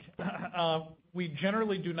Mike. We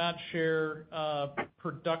generally do not share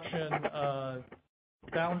production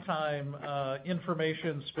downtime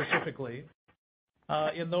information specifically.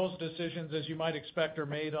 And those decisions, as you might expect, are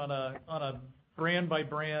made on a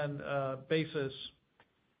brand-by-brand basis.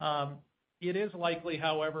 It is likely,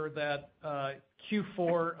 however, that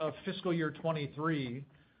Q4 of fiscal year 23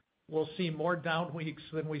 will see more down weeks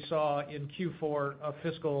than we saw in Q4 of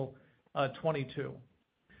fiscal 22.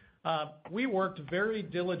 We worked very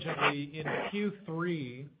diligently in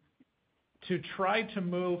Q3 to try to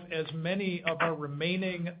move as many of our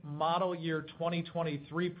remaining model year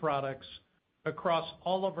 2023 products across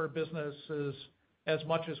all of our businesses as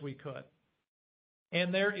much as we could.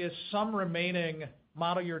 And there is some remaining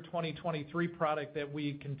model year 2023 product that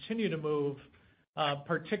we continue to move,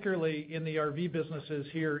 particularly in the RV businesses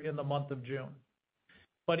here in the month of June.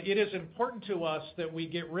 But it is important to us that we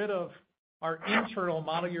get rid of our internal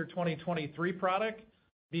model year 2023 product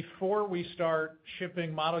before we start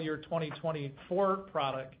shipping model year 2024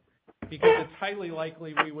 product, because it's highly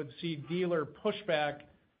likely we would see dealer pushback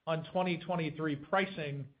on 2023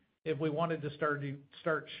 pricing if we wanted to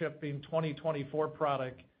start shipping 2024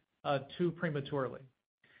 product too prematurely.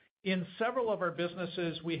 In several of our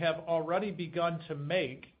businesses, we have already begun to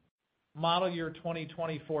make model year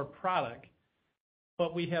 2024 product,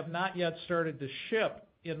 but we have not yet started to ship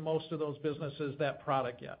in most of those businesses that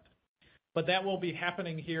product yet. But that will be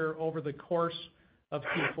happening here over the course of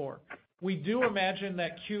Q4. We do imagine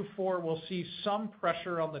that Q4 will see some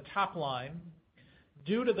pressure on the top line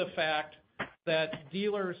due to the fact that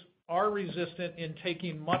dealers are resistant in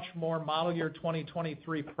taking much more model year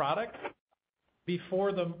 2023 product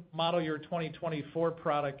before the model year 2024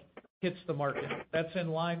 product hits the market. That's in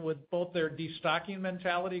line with both their destocking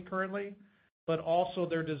mentality currently, but also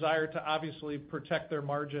their desire to obviously protect their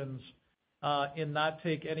margins and not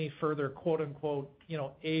take any further quote-unquote,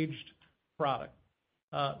 aged product.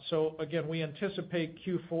 So again, we anticipate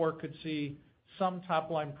Q4 could see some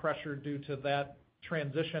top-line pressure due to that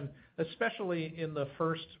transition, especially in the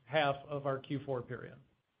first half of our Q4 period.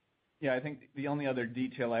 Yeah, I think the only other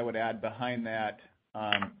detail I would add behind that,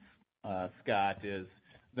 Scott, is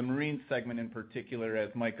the marine segment in particular, as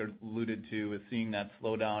Mike alluded to, is seeing that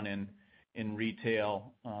slowdown in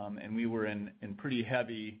retail, and we were in pretty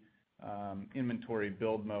heavy inventory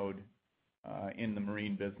build mode in the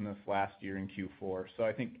marine business last year in Q4. So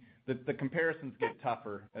I think the comparisons get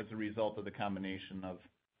tougher as a result of the combination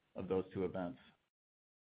of those two events.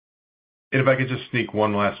 And if I could just sneak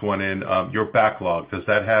one last one in, your backlog, does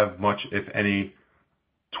that have much, if any,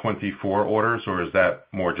 24 orders, or is that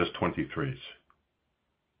more just 23s?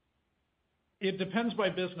 It depends by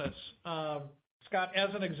business. Scott, as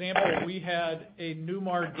an example, we had a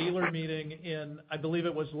Newmar dealer meeting in, I believe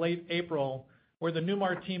it was late April, where the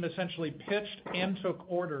Newmar team essentially pitched and took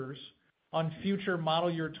orders on future model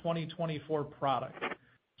year 2024 product.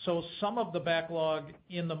 So some of the backlog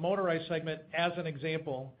in the motorized segment, as an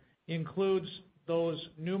example, includes those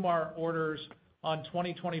Newmar orders on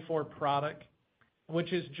 2024 product,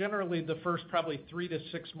 which is generally the first probably 3 to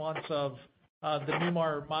 6 months of the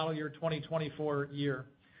Newmar model year 2024 year.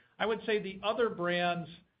 I would say the other brands,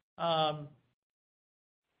 the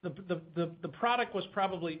product was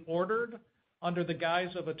probably ordered under the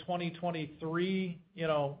guise of a 2023,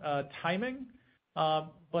 timing,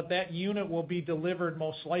 but that unit will be delivered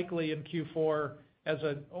most likely in Q4 or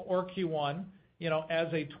Q1,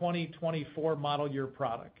 as a 2024 model year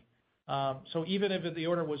product. So even if the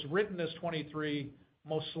order was written as 23,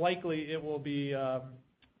 most likely it will be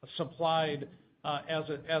supplied as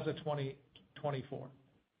a 2024.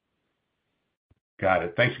 Got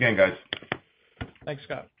it. Thanks again, guys. Thanks,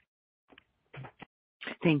 Scott.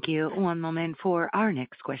 Thank you. One moment for our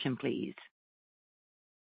next question, please.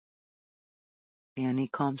 And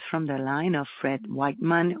it comes from the line of Fred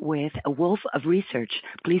Wightman with Wolfe Research.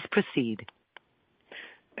 Please proceed.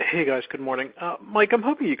 Hey, guys. Good morning. Mike, I'm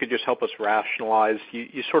hoping you could just help us rationalize.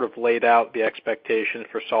 You sort of laid out the expectation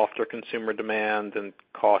for softer consumer demand and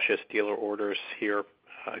cautious dealer orders here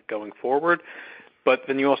going forward. But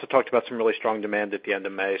then you also talked about some really strong demand at the end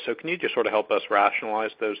of May. So can you just sort of help us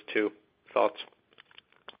rationalize those two thoughts?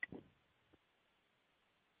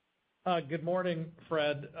 Good morning,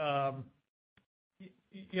 Fred. I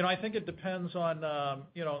think it depends on,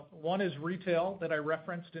 one is retail that I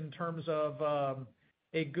referenced in terms of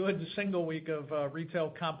a good single week of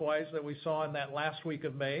retail comp-wise that we saw in that last week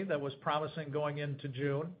of May that was promising going into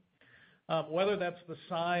June. Whether that's the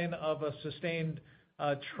sign of a sustained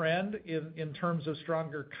trend in terms of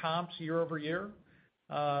stronger comps year over year,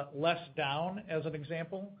 less down as an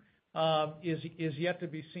example, is yet to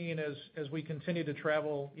be seen as we continue to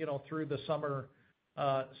travel, through the summer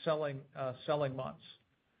selling months.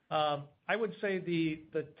 I would say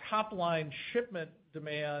the top line shipment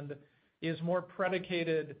demand is more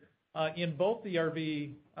predicated in both the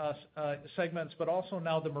RV segments, but also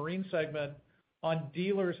now the marine segment on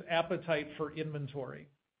dealers' appetite for inventory.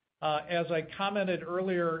 As I commented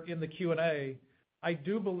earlier in the Q&A, I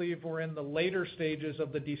do believe we're in the later stages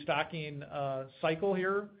of the destocking cycle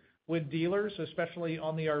here with dealers, especially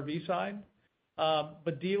on the RV side.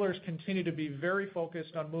 But dealers continue to be very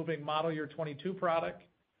focused on moving model year 22 product,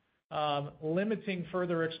 limiting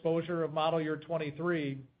further exposure of model year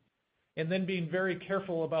 23, and then being very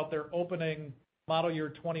careful about their opening model year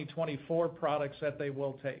 2024 products that they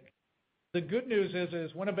will take. The good news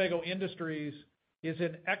is Winnebago Industries is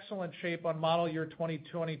in excellent shape on model year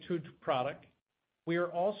 2022 product. We are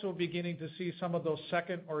also beginning to see some of those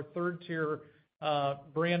second or third tier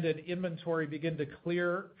branded inventory begin to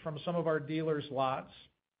clear from some of our dealers' lots.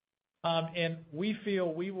 And we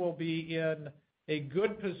feel we will be in a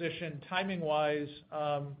good position timing-wise,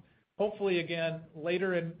 hopefully again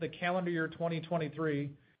later in the calendar year 2023,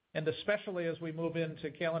 and especially as we move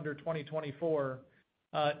into calendar 2024,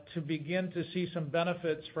 to begin to see some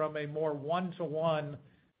benefits from a more one-to-one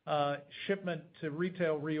shipment to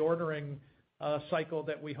retail reordering cycle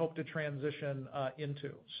that we hope to transition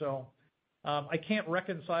into. So I can't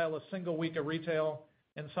reconcile a single week of retail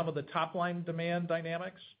and some of the top line demand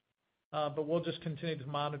dynamics, but we'll just continue to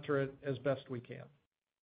monitor it as best we can.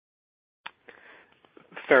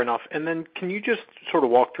 Fair enough. And then can you just sort of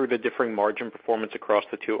walk through the differing margin performance across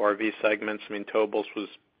the two RV segments? I mean, towables was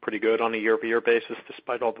pretty good on a year-over-year basis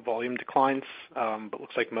despite all the volume declines, but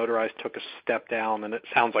looks like motorized took a step down, and it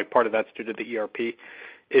sounds like part of that's due to the ERP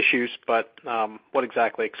issues. But what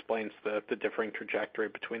exactly explains the differing trajectory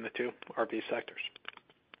between the two RV sectors?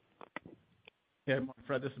 Yeah,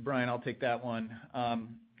 Fred, this is Brian. I'll take that one.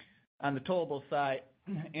 On the towable side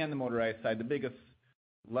and the motorized side, the biggest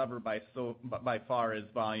lever by far is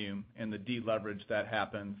volume and the deleverage that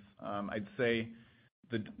happens. I'd say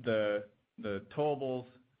the towables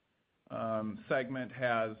segment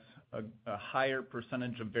has a higher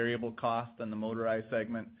percentage of variable cost than the motorized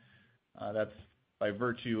segment. That's by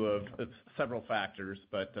virtue of several factors,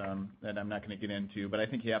 but that I'm not going to get into. But I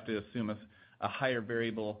think you have to assume a higher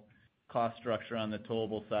variable cost structure on the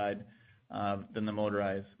towable side than the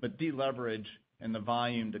motorized. But deleverage and the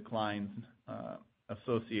volume declines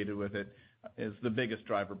associated with it is the biggest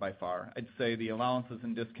driver by far. I'd say the allowances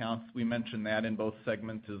and discounts, we mentioned that in both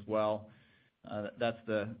segments as well. That's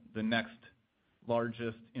the next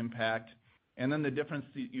largest impact. And then the difference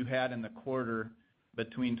that you had in the quarter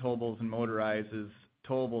between towables and motorized is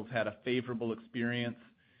towables had a favorable experience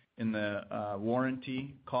in the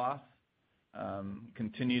warranty costs.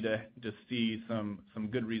 Continue to see some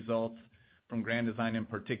good results from Grand Design in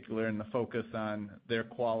particular, and the focus on their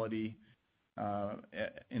quality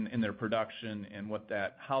in their production and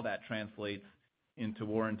how that translates into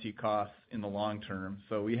warranty costs in the long term.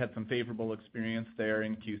 So we had some favorable experience there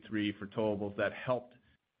in Q3 for towables that helped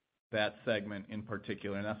that segment in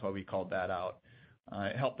particular, and that's why we called that out.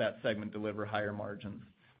 It helped that segment deliver higher margins.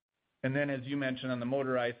 And then, as you mentioned, on the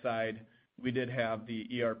motorized side, we did have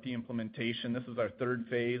the ERP implementation. This is our third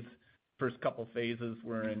phase. First couple phases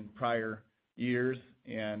were in prior years,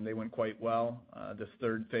 and they went quite well. This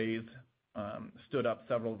third phase stood up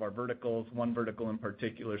several of our verticals. One vertical in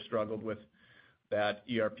particular struggled with that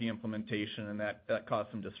ERP implementation, and that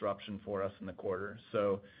caused some disruption for us in the quarter.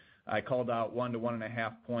 So I called out 1 to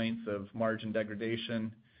 1.5 points of margin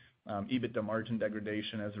degradation, EBITDA margin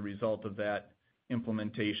degradation as a result of that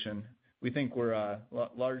implementation. We think we're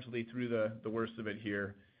largely through the worst of it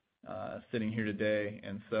here, sitting here today,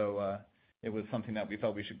 and so it was something that we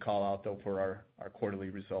felt we should call out, though, for our quarterly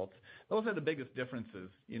results. Those are the biggest differences.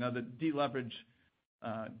 You know, the deleverage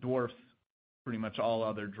dwarfs pretty much all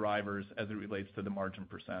other drivers as it relates to the margin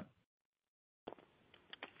percent.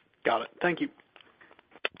 Got it. Thank you.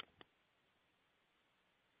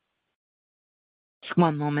 Just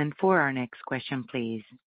one moment for our next question, please.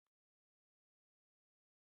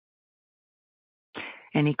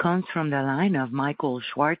 And it comes from the line of Michael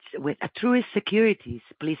Swartz with Truist Securities.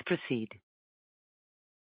 Please proceed.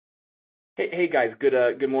 Hey guys,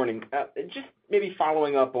 good morning. Just maybe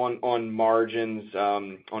following up on margins,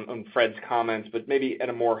 on Fred's comments, but maybe at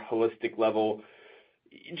a more holistic level.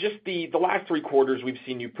 Just the last 3 quarters, we've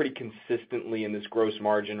seen you pretty consistently in this gross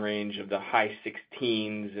margin range of the high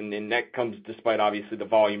 16s, and that comes despite obviously the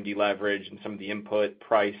volume deleverage and some of the input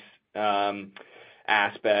price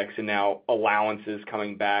aspects, and now allowances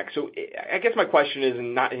coming back. So I guess my question is,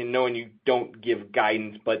 and not in knowing you don't give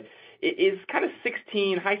guidance, but is kind of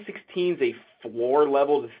high 16s a floor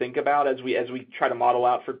level to think about as we try to model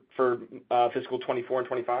out for fiscal 24 and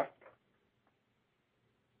 25?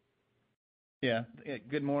 Yeah.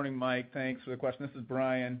 Good morning, Mike. Thanks for the question. This is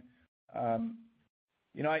Brian.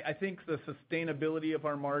 I think the sustainability of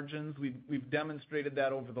our margins, we've demonstrated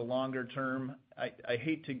that over the longer term. I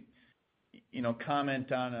hate to,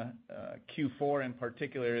 comment on Q4 in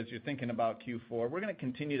particular as you're thinking about Q4. We're going to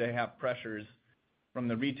continue to have pressures from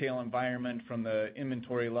the retail environment, from the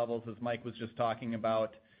inventory levels, as Mike was just talking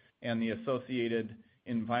about, and the associated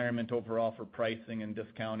environment overall for pricing and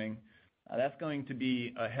discounting. That's going to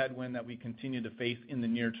be a headwind that we continue to face in the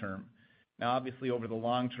near term. Now, obviously, over the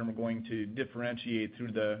long term, we're going to differentiate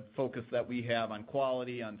through the focus that we have on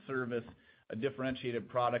quality, on service, a differentiated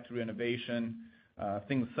product through innovation,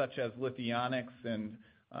 things such as lithionics and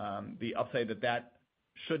the upside that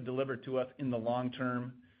should deliver to us in the long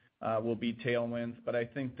term will be tailwinds. But I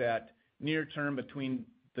think that near term, between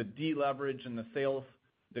the deleverage and the sales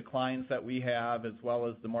declines that we have, as well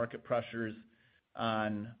as the market pressures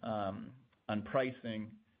on pricing,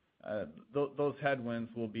 those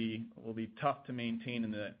headwinds will be tough to maintain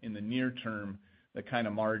in the near term, the kind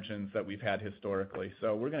of margins that we've had historically.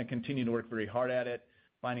 So we're going to continue to work very hard at it,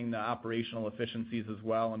 finding the operational efficiencies as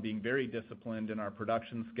well, and being very disciplined in our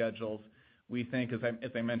production schedules. We think, as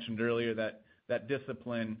I mentioned earlier, that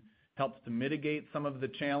discipline helps to mitigate some of the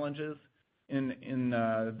challenges in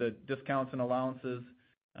the discounts and allowances,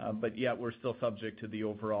 but yet we're still subject to the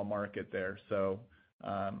overall market there. So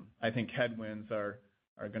I think headwinds are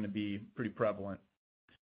going to be pretty prevalent.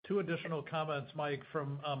 Two additional comments, Mike,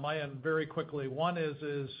 from my end very quickly. One is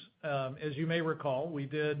as you may recall, we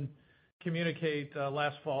did communicate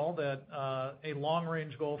last fall that a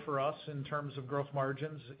long-range goal for us in terms of gross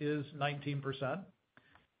margins is 19%.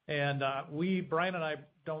 And Brian and I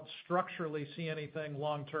don't structurally see anything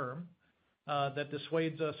long-term that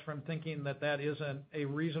dissuades us from thinking that isn't a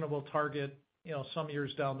reasonable target, some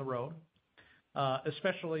years down the road,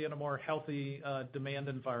 especially in a more healthy demand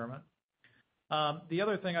environment. The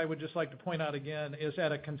other thing I would just like to point out again is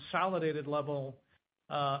at a consolidated level,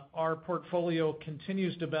 our portfolio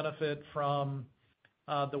continues to benefit from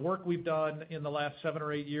the work we've done in the last 7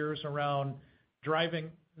 or 8 years around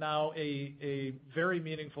driving now a very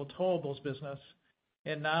meaningful towables business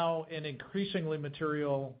and now an increasingly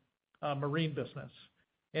material marine business.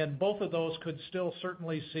 And both of those could still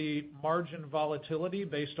certainly see margin volatility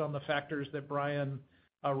based on the factors that Brian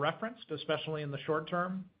referenced, especially in the short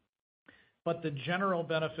term. But the general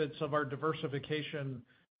benefits of our diversification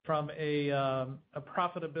from a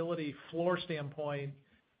profitability floor standpoint,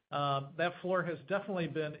 that floor has definitely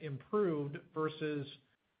been improved versus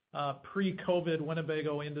pre-COVID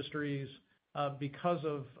Winnebago Industries because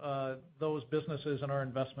of those businesses and our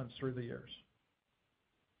investments through the years.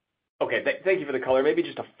 Okay, thank you for the color. Maybe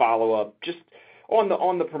just a follow-up, just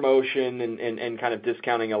on the promotion and kind of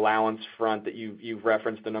discounting allowance front that you've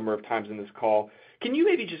referenced a number of times in this call. Can you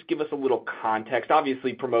maybe just give us a little context?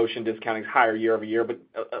 Obviously, promotion discounting is higher year over year, but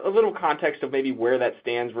a little context of maybe where that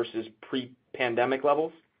stands versus pre-pandemic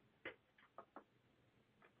levels?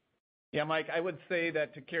 Yeah, Mike, I would say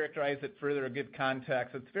that to characterize it further, a good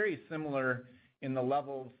context, it's very similar in the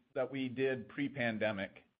levels that we did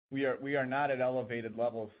pre-pandemic. We are not at elevated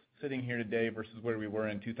levels sitting here today versus where we were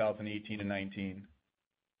in 2018 and 19.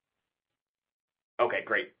 Okay,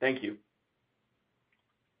 great. Thank you.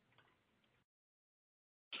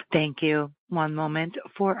 Thank you. One moment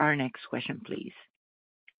for our next question, please.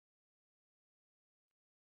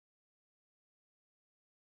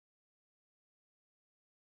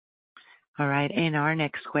 All right, and our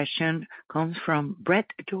next question comes from Bret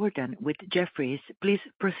Jordan with Jefferies. Please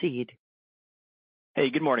proceed. Hey,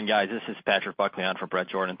 good morning, guys. This is Patrick Buckley on for Bret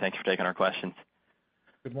Jordan. Thanks for taking our questions.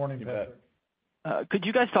 Good morning, Patrick. Could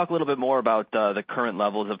you guys talk a little bit more about the current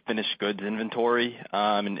levels of finished goods inventory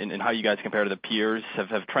and how you guys compare to the peers?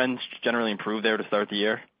 Have trends generally improved there to start the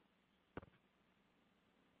year?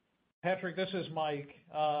 Patrick, this is Mike.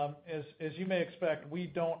 As you may expect, we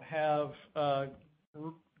don't have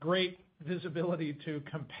great visibility to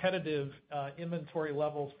competitive inventory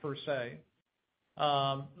levels per se.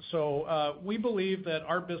 So we believe that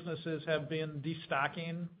our businesses have been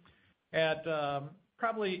destocking at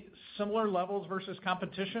probably similar levels versus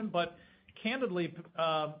competition, but candidly,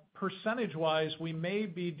 percentage-wise, we may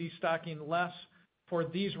be destocking less for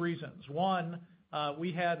these reasons. One,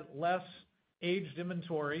 we had less aged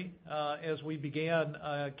inventory as we began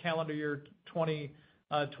calendar year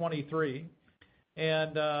 2023.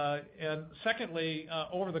 And secondly,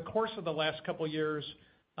 over the course of the last couple of years,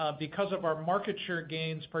 because of our market share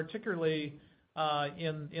gains, particularly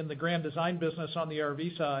in the Grand Design business on the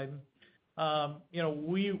RV side,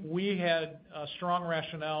 we had a strong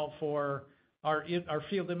rationale for our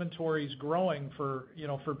field inventories growing for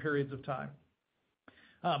periods of time.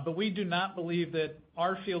 But we do not believe that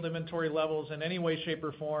our field inventory levels in any way, shape,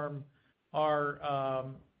 or form are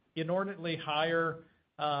inordinately higher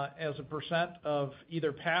as a percent of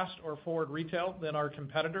either past or forward retail than our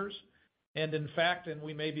competitors. And in fact, and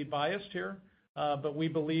we may be biased here, but we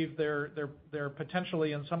believe they're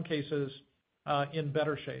potentially, in some cases, in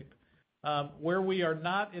better shape. Where we are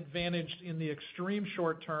not advantaged in the extreme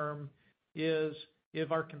short term is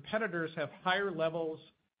if our competitors have higher levels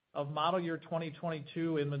of model year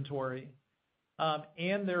 2022 inventory,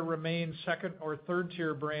 and there remain second or third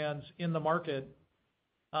tier brands in the market,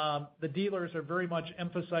 the dealers are very much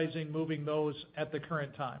emphasizing moving those at the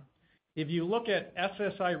current time. If you look at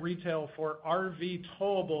SSI retail for RV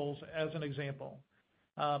towables as an example,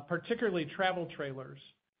 particularly travel trailers,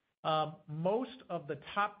 most of the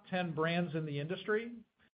top 10 brands in the industry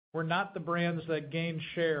were not the brands that gained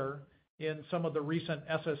share in some of the recent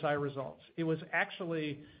SSI results. It was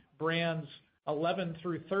actually brands 11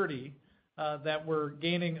 through 30 that were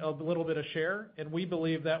gaining a little bit of share, and we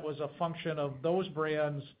believe that was a function of those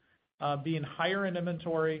brands being higher in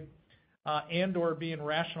inventory and or being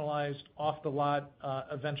rationalized off the lot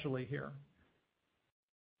eventually here.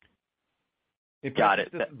 Got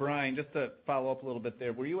it. Brian, just to follow up a little bit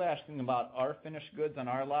there, were you asking about our finished goods on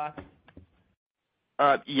our lot?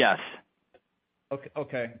 Yes.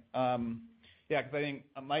 Okay. Yeah, because I think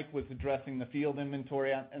Mike was addressing the field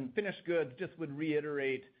inventory and finished goods. Just would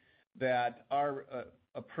reiterate that our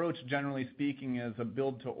approach, generally speaking, is a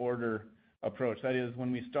build-to-order approach. That is,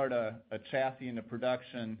 when we start a chassis into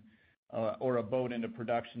production or a boat into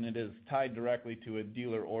production, it is tied directly to a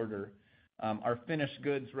dealer order. Our finished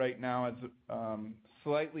goods right now is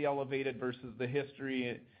slightly elevated versus the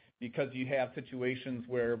history because you have situations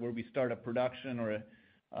where we start a production or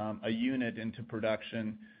a unit into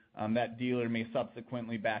production, that dealer may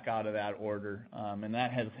subsequently back out of that order. And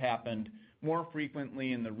that has happened more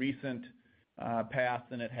frequently in the recent past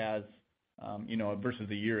than it has versus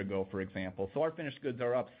a year ago, for example. So our finished goods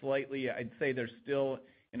are up slightly. I'd say they're still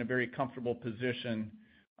in a very comfortable position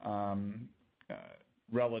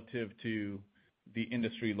relative to the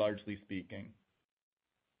industry, largely speaking.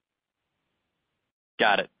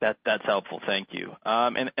 Got it. That's helpful. Thank you.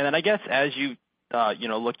 And then I guess as you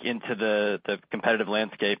look into the competitive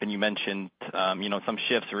landscape, and you mentioned some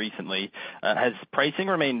shifts recently, has pricing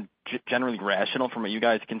remained generally rational from what you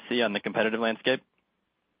guys can see on the competitive landscape?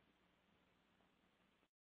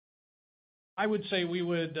 I would say we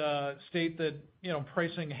would state that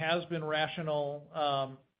pricing has been rational,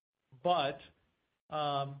 but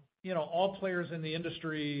all players in the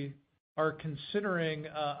industry are considering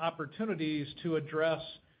opportunities to address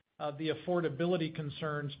the affordability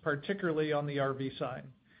concerns, particularly on the RV side.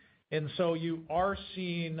 And so you are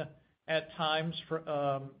seeing at times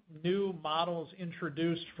new models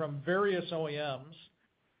introduced from various OEMs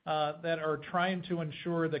that are trying to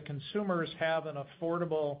ensure that consumers have an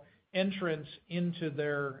affordable entrance into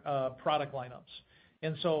their product lineups.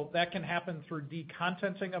 And so that can happen through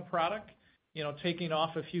decontenting a product, taking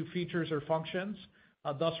off a few features or functions,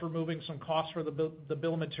 thus removing some costs for the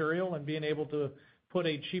bill of material and being able to put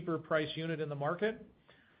a cheaper price unit in the market.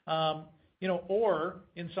 Or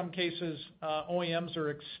in some cases, OEMs are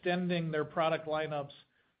extending their product lineups,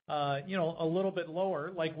 a little bit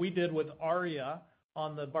lower, like we did with Aria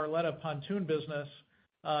on the Barletta pontoon business,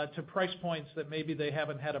 to price points that maybe they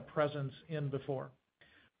haven't had a presence in before.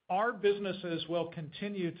 Our businesses will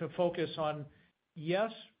continue to focus on,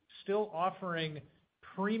 yes, still offering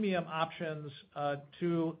premium options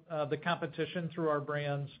to the competition through our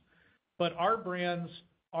brands, but our brands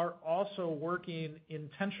are also working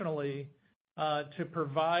intentionally to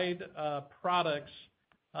provide products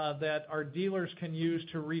that our dealers can use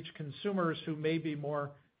to reach consumers who may be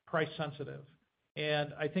more price sensitive.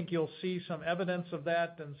 And I think you'll see some evidence of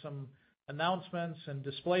that and some announcements and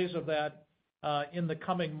displays of that in the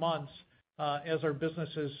coming months as our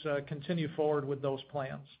businesses continue forward with those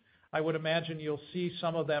plans. I would imagine you'll see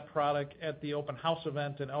some of that product at the open house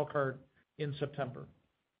event in Elkhart in September.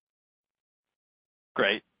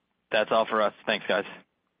 Great. That's all for us. Thanks, guys.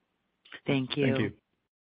 Thank you. Thank you.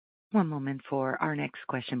 One moment for our next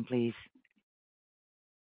question, please.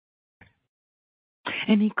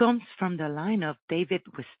 And it comes from the line of David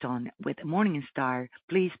Whiston with Morningstar.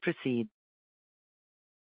 Please proceed.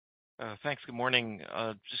 Thanks. Good morning.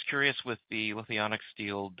 Just curious, with the Lithionics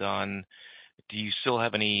deal done, do you still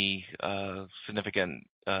have any significant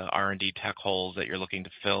R&D tech holes that you're looking to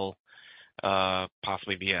fill,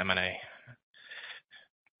 possibly via M&A?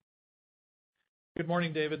 Good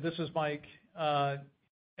morning, David. This is Mike.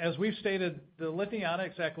 As we've stated, the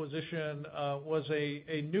Lithionics acquisition was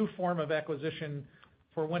a new form of acquisition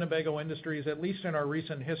for Winnebago Industries, at least in our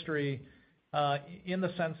recent history, in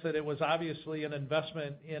the sense that it was obviously an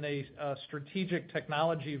investment in a strategic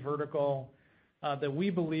technology vertical that we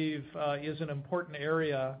believe is an important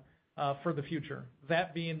area for the future.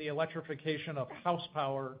 That being the electrification of house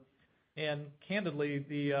power, and candidly,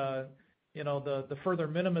 the further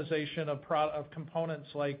minimization of components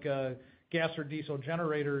like gas or diesel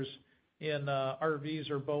generators in RVs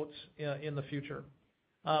or boats in the future.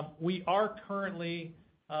 We are currently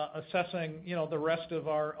assessing, the rest of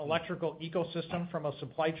our electrical ecosystem from a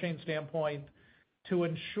supply chain standpoint to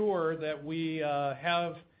ensure that we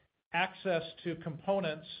have access to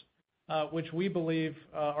components which we believe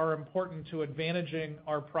are important to advantaging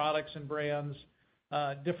our products and brands,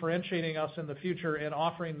 differentiating us in the future, and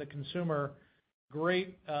offering the consumer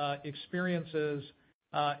great experiences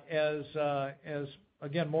as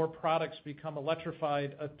again, more products become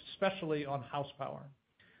electrified, especially on house power.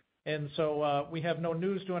 And so we have no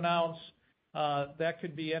news to announce. That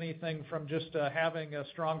could be anything from just having a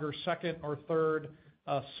stronger second or third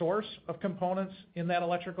source of components in that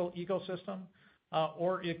electrical ecosystem,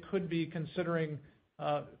 or it could be considering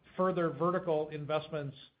further vertical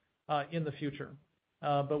investments in the future.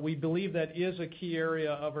 But we believe that is a key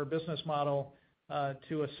area of our business model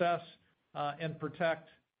to assess and protect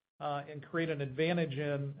and create an advantage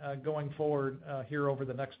in going forward here over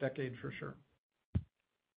the next decade for sure.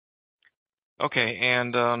 Okay,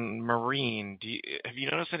 and on marine, have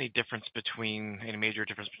you noticed any major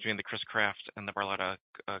difference between the Chris-Craft and the Barletta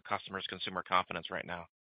customers' consumer confidence right now?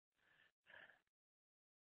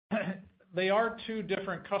 They are two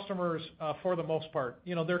different customers for the most part.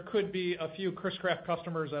 There could be a few Chris-Craft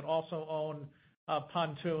customers that also own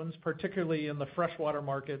pontoons, particularly in the freshwater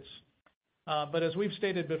markets. But as we've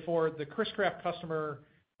stated before, the Chris-Craft customer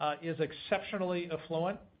is exceptionally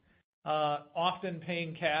affluent, often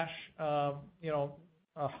paying cash, a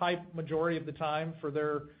high majority of the time for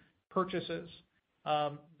their purchases.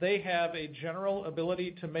 They have a general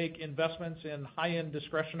ability to make investments in high-end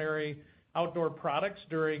discretionary outdoor products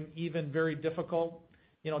during even very difficult,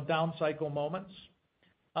 down cycle moments.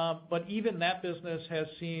 But even that business has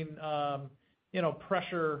seen,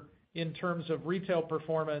 pressure in terms of retail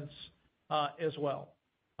performance as well.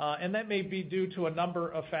 And that may be due to a number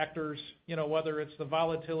of factors, whether it's the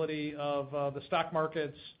volatility of the stock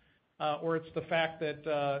markets, or it's the fact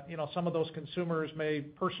that, some of those consumers may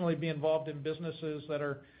personally be involved in businesses that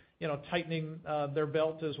are, tightening their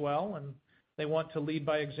belt as well, and they want to lead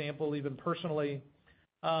by example even personally.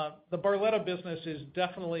 The Barletta business is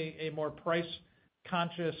definitely a more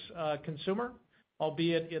price-conscious consumer,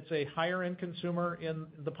 albeit it's a higher-end consumer in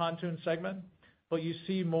the pontoon segment, but you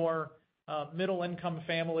see more middle-income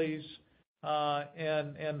families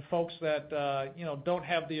and folks that don't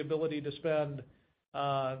have the ability to spend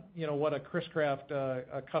what a Chris-Craft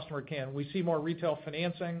customer can. We see more retail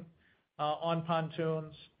financing on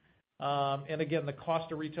pontoons, and again, the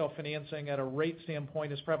cost of retail financing at a rate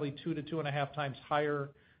standpoint is probably 2 to 2.5 times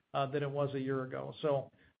higher than it was a year ago. So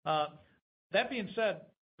that being said,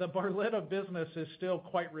 the Barletta business is still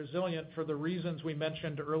quite resilient for the reasons we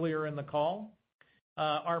mentioned earlier in the call.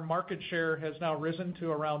 Our market share has now risen to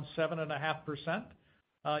around 7.5%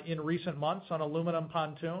 in recent months on aluminum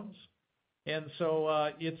pontoons. And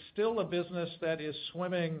so it's still a business that is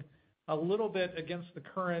swimming a little bit against the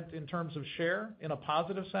current in terms of share in a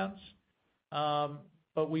positive sense.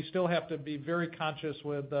 But we still have to be very conscious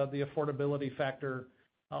with the affordability factor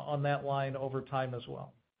on that line over time as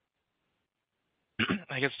well.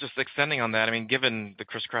 I guess just extending on that, I mean, given the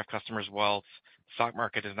Chris-Craft customers' wealth, the stock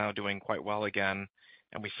market is now doing quite well again,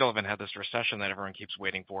 and we still haven't had this recession that everyone keeps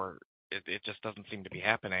waiting for. It just doesn't seem to be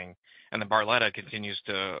happening. And the Barletta continues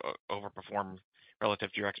to overperform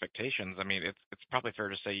relative to your expectations. I mean, it's probably fair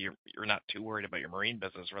to say you're not too worried about your marine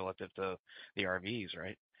business relative to the RVs,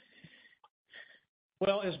 right?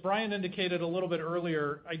 Well, as Brian indicated a little bit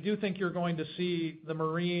earlier, I do think you're going to see the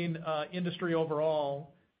marine industry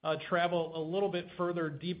overall travel a little bit further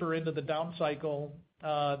deeper into the down cycle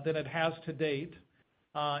than it has to date.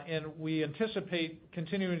 And we anticipate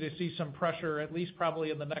continuing to see some pressure, at least probably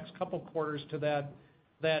in the next couple quarters to that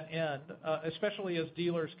end, especially as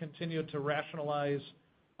dealers continue to rationalize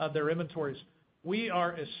their inventories. We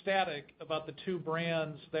are ecstatic about the two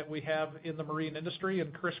brands that we have in the marine industry,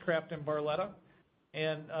 in Chris-Craft and Barletta.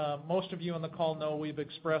 And most of you on the call know we've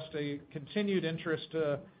expressed a continued interest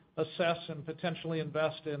to assess and potentially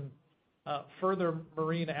invest in further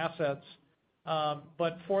marine assets.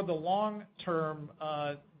 But for the long term,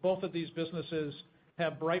 both of these businesses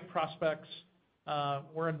have bright prospects.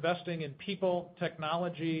 We're investing in people,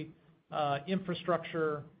 technology,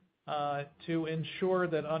 infrastructure to ensure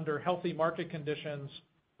that under healthy market conditions,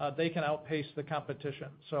 they can outpace the competition.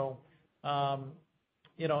 So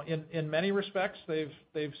In many respects,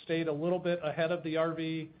 they've stayed a little bit ahead of the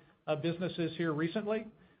RV businesses here recently.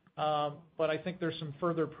 But I think there's some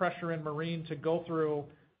further pressure in marine to go through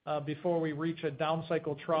before we reach a down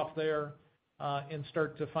cycle trough there and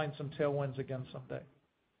start to find some tailwinds again someday.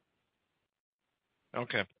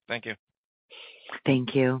 Okay. Thank you.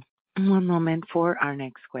 Thank you. One moment for our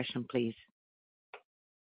next question, please.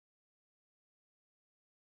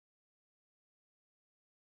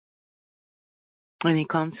 And it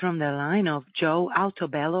comes from the line of Joe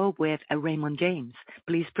Altobello with Raymond James.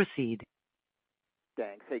 Please proceed.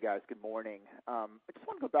 Thanks. Hey, guys. Good morning. I just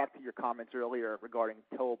want to go back to your comments earlier regarding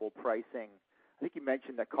towable pricing. I think you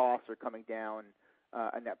mentioned that costs are coming down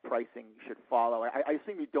and that pricing should follow. I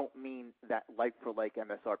assume you don't mean that like-for-like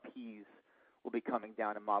MSRPs will be coming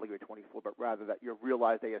down in model year 24, but rather that your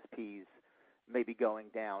realized ASPs may be going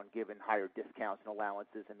down given higher discounts and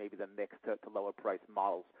allowances and maybe the mix to lower price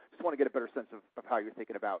models. Just want to get a better sense of how you're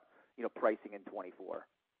thinking about pricing in 24.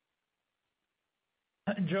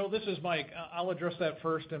 Joe, this is Mike. I'll address that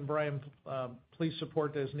first, and Brian, please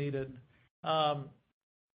support as needed.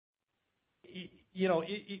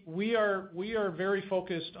 We are very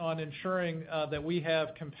focused on ensuring that we have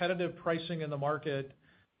competitive pricing in the market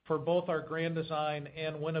for both our Grand Design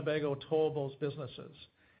and Winnebago towables businesses.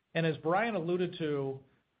 And as Brian alluded to,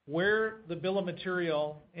 where the bill of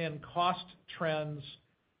material and cost trends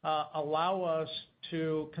allow us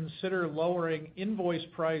to consider lowering invoice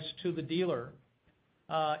price to the dealer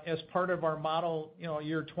as part of our model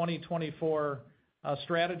year 2024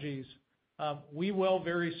 strategies, we will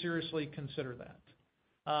very seriously consider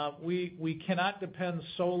that. We cannot depend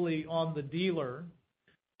solely on the dealer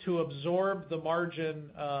to absorb the margin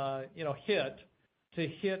hit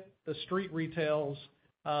the street retails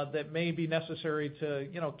that may be necessary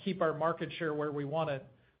to keep our market share where we want it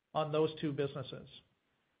on those two businesses.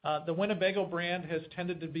 The Winnebago brand has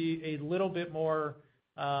tended to be a little bit more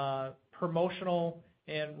promotional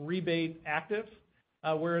and rebate active,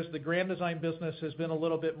 whereas the Grand Design business has been a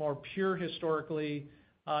little bit more pure historically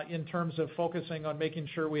in terms of focusing on making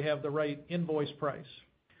sure we have the right invoice price.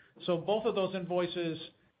 So both of those invoices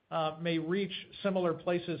may reach similar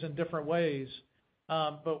places in different ways,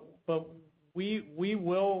 but we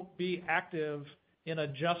will be active in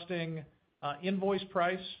adjusting invoice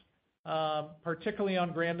price, particularly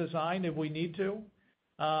on Grand Design if we need to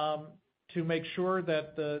make sure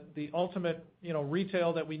that the ultimate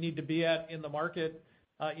retail that we need to be at in the market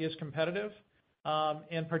is competitive,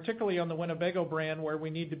 and particularly on the Winnebago brand where we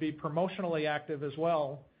need to be promotionally active as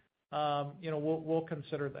well. We'll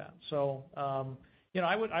consider that. So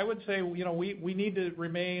I would say we need to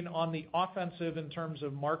remain on the offensive in terms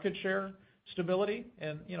of market share stability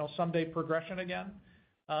and someday progression again,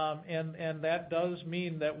 and that does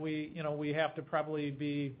mean that we have to probably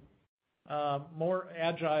be more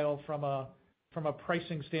agile from a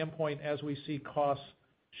pricing standpoint as we see costs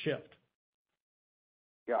shift.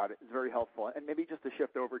 Got it. It's very helpful. And maybe just to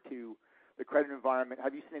shift over to the credit environment,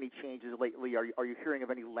 have you seen any changes lately? Are you hearing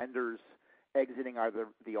of any lenders exiting either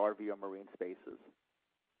the RV or marine spaces?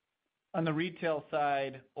 On the retail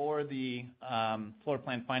side or the floor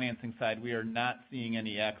plan financing side, we are not seeing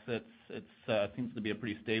any exits. It seems to be a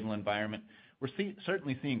pretty stable environment. We're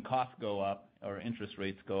certainly seeing costs go up or interest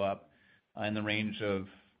rates go up in the range of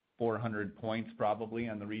 400 points probably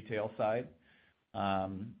on the retail side.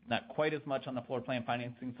 Not quite as much on the floor plan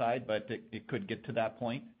financing side, but it could get to that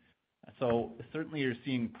point. So certainly you're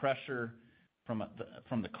seeing pressure from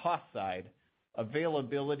the cost side.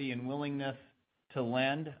 Availability and willingness to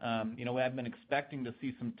lend, I've been expecting to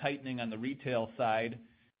see some tightening on the retail side.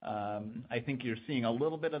 I think you're seeing a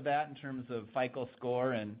little bit of that in terms of FICO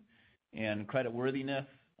score and credit worthiness,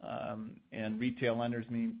 and retail lenders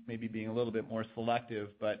maybe being a little bit more selective,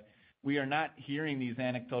 but we are not hearing these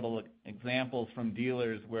anecdotal examples from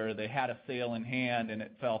dealers where they had a sale in hand and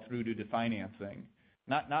it fell through due to financing.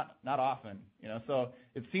 Not often, So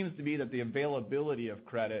it seems to be that the availability of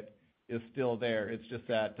credit is still there. It's just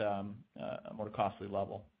at a more costly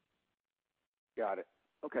level. Got it.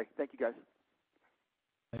 Okay. Thank you, guys.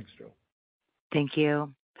 Thanks, Joe. Thank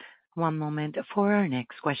you. One moment for our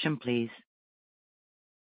next question, please.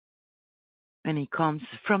 And it comes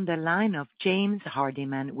from the line of James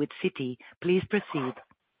Hardiman with Citi. Please proceed.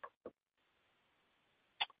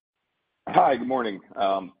 Hi, good morning.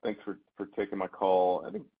 Thanks for taking my call.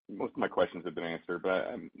 I think most of my questions have been answered,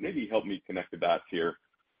 but maybe help me connect the dots here.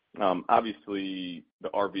 Obviously, the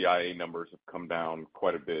RVIA numbers have come down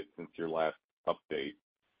quite a bit since your last update.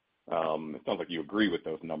 It sounds like you agree with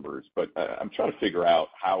those numbers, but I'm trying to figure out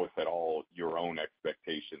how, if at all, your own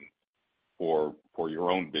expectations for your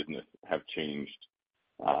own business have changed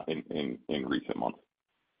in recent months?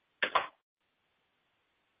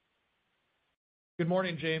 Good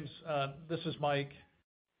morning, James. This is Mike.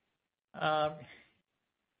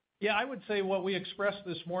 Yeah, I would say what we expressed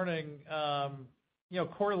this morning,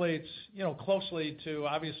 correlates, closely to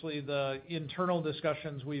obviously the internal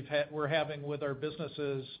discussions we're having with our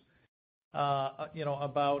businesses,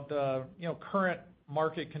 about, current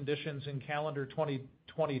market conditions in calendar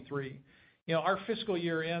 2023. Our fiscal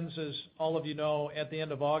year ends, as all of you know, at the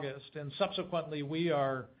end of August, and subsequently we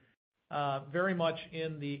are very much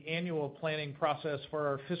in the annual planning process for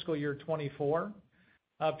our fiscal year 24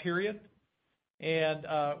 period. And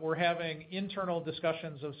we're having internal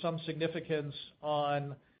discussions of some significance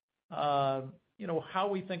on, how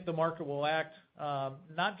we think the market will act,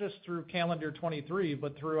 not just through calendar 23,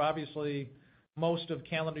 but through obviously most of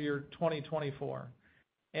calendar year 2024.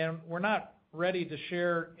 And we're not ready to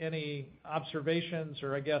share any observations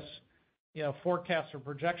or I guess, forecasts or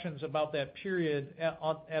projections about that period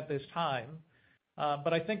at this time.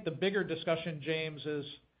 But I think the bigger discussion, James, is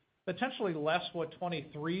potentially less what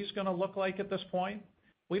 23 is going to look like at this point.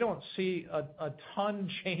 We don't see a ton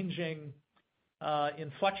changing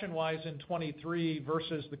inflection-wise in 23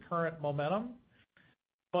 versus the current momentum.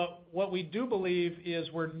 But what we do believe is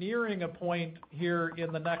we're nearing a point here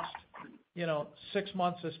in the next, 6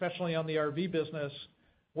 months, especially on the RV business,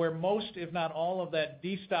 where most, if not all of that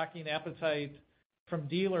destocking appetite from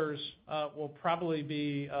dealers will probably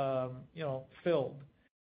be, filled.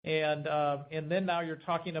 And then now you're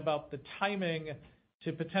talking about the timing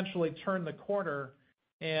to potentially turn the corner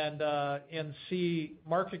and see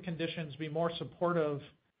market conditions be more supportive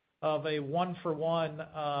of a one-for-one,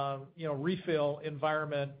 refill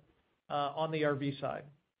environment on the RV side.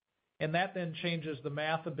 And that then changes the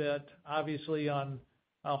math a bit, obviously, on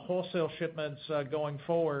wholesale shipments going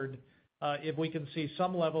forward, if we can see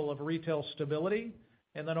some level of retail stability,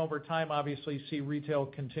 and then over time, obviously, see retail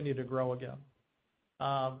continue to grow again.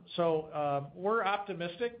 So we're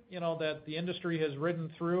optimistic, that the industry has ridden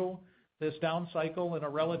through this down cycle in a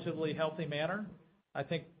relatively healthy manner. I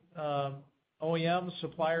think OEMs,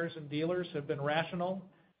 suppliers, and dealers have been rational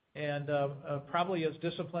and probably as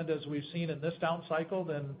disciplined as we've seen in this down cycle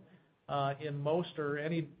than in most or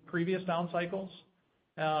any previous down cycles.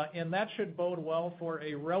 And that should bode well for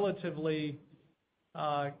a relatively,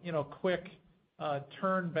 quick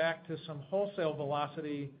turn back to some wholesale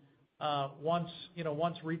velocity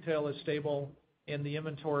once retail is stable and the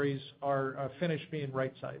inventories are finished being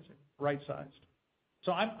right-sized.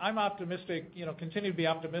 So I'm optimistic, continue to be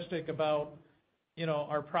optimistic about,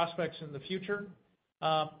 our prospects in the future.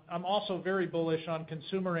 I'm also very bullish on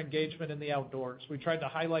consumer engagement in the outdoors. We tried to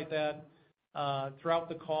highlight that throughout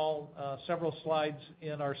the call, several slides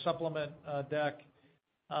in our supplement deck.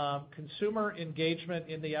 Consumer engagement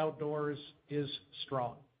in the outdoors is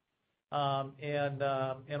strong.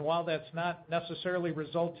 And while that's not necessarily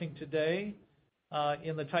resulting today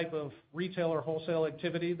in the type of retail or wholesale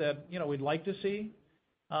activity that, we'd like to see,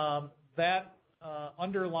 that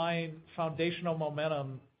underlying foundational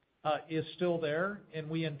momentum is still there, and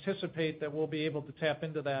we anticipate that we'll be able to tap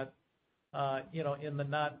into that, in the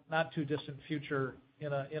not too distant future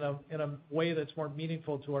in a way that's more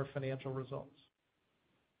meaningful to our financial results.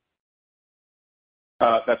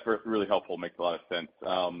 That's really helpful. Makes a lot of sense.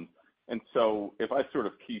 And so if I sort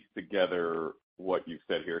of piece together what you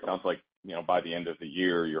said here, it sounds like, by the end of the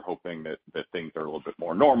year, you're hoping that things are a little bit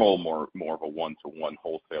more normal, more of a one-to-one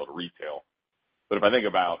wholesale to retail. But if I think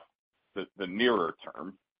about the nearer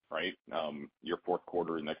term, right, your fourth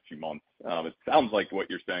quarter in the next few months, it sounds like what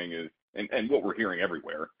you're saying is, and what we're hearing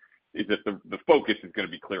everywhere, is that the focus is going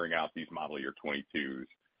to be clearing out these model year 22s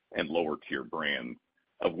and lower tier brands,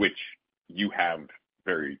 of which you have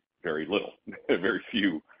very, very little, very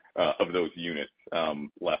few of those units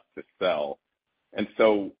left to sell. And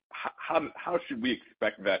so how should we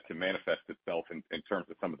expect that to manifest itself in terms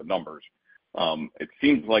of some of the numbers? It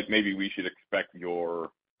seems like maybe we should expect your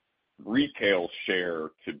retail share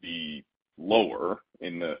to be lower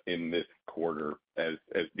in this quarter as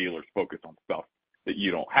dealers focus on stuff that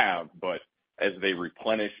you don't have, but as they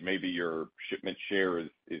replenish, maybe your shipment share is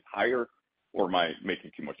higher, or am I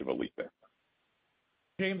making too much of a leap there?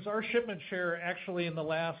 James, our shipment share actually in the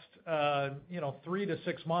last 3 to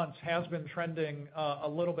 6 months has been trending a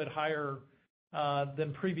little bit higher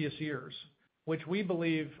than previous years, which we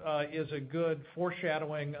believe is a good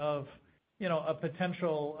foreshadowing of a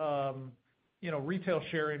potential retail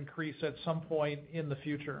share increase at some point in the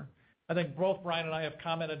future. I think both Brian and I have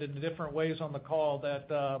commented in different ways on the call that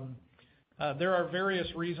there are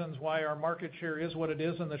various reasons why our market share is what it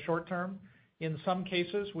is in the short term. In some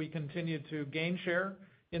cases, we continue to gain share.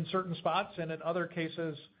 in certain spots, and in other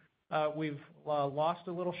cases, we've lost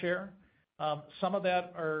a little share. Some of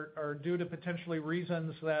that are due to potentially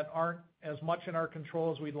reasons that aren't as much in our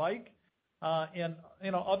control as we'd like. And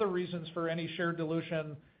other reasons for any share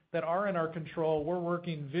dilution that are in our control, we're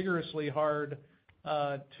working vigorously hard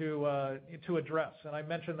to address. And I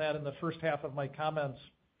mentioned that in the first half of my comments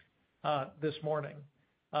this morning.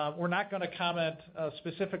 We're not going to comment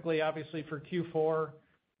specifically, obviously, for Q4,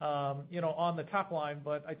 on the top line,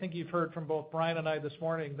 but I think you've heard from both Brian and I this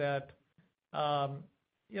morning that,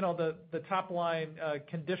 the top line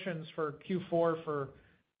conditions for Q4 for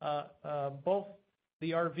both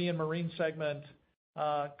the RV and Marine segment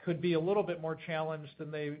could be a little bit more challenged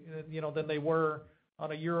than they were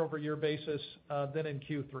on a year-over-year basis than in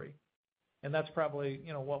Q3. And that's probably,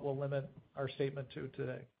 what we'll limit our statement to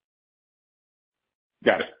today.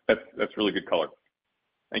 Got it. That's really good color.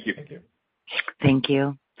 Thank you. Thank you. Thank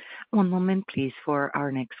you. One moment, please, for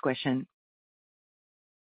our next question.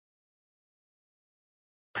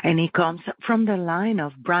 And it comes from the line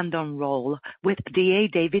of Brandon Rolle with D.A.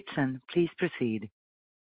 Davidson. Please proceed.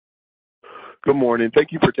 Good morning.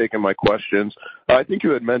 Thank you for taking my questions. I think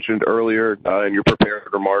you had mentioned earlier in your prepared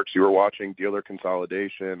remarks you were watching dealer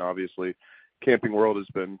consolidation. Obviously, Camping World has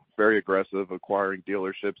been very aggressive acquiring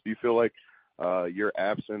dealerships. Do you feel like your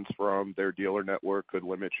absence from their dealer network could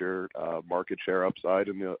limit your market share upside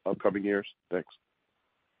in the upcoming years? Thanks.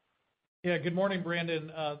 Yeah, good morning,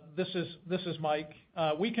 Brandon. This is Mike.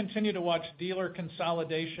 We continue to watch dealer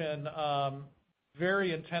consolidation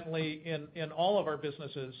very intently in all of our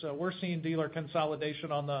businesses. So we're seeing dealer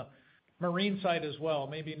consolidation on the Marine side as well,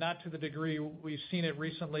 maybe not to the degree we've seen it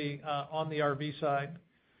recently on the RV side.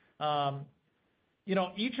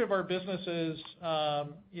 Each of our businesses,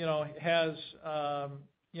 has,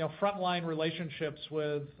 frontline relationships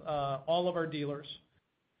with all of our dealers.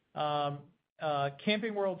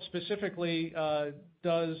 Camping World specifically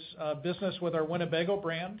does business with our Winnebago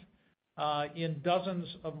brand in dozens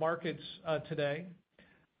of markets today.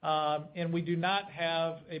 And we do not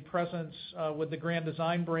have a presence with the Grand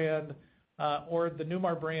Design brand or the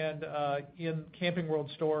Newmar brand in Camping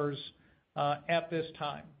World stores at this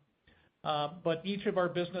time. But each of our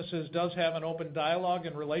businesses does have an open dialogue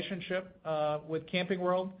and relationship with Camping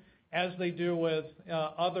World, as they do with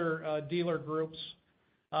other dealer groups.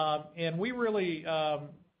 And we really,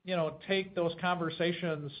 take those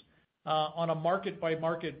conversations on a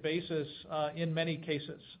market-by-market basis in many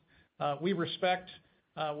cases. We respect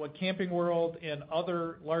what Camping World and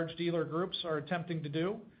other large dealer groups are attempting to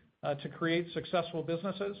do to create successful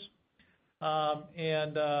businesses.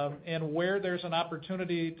 And where there's an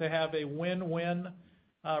opportunity to have a win-win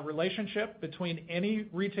relationship between any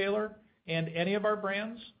retailer and any of our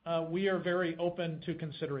brands, we are very open to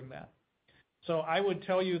considering that. So I would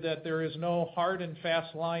tell you that there is no hard and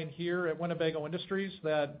fast line here at Winnebago Industries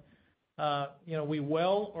that, we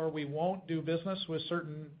will or we won't do business with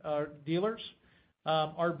certain dealers.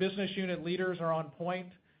 Our business unit leaders are on point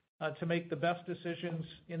to make the best decisions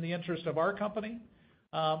in the interest of our company,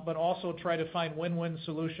 but also try to find win-win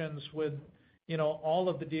solutions with, all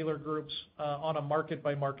of the dealer groups on a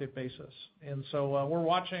market-by-market basis. And so we're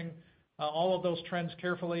watching all of those trends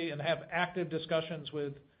carefully and have active discussions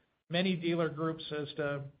with many dealer groups as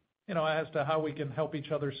to how we can help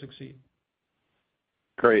each other succeed.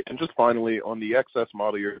 Great. And just finally, on the excess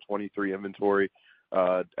model year 23 inventory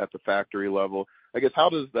at the factory level, I guess how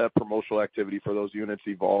does that promotional activity for those units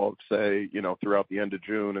evolve, say, throughout the end of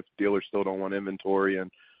June if dealers still don't want inventory?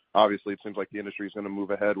 And obviously, it seems like the industry is going to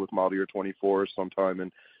move ahead with model year 24 sometime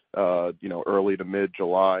in, early to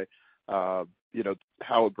mid-July.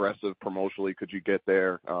 How aggressive promotionally could you get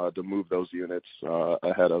there to move those units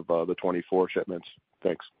ahead of the 24 shipments?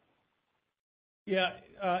 Thanks. Yeah,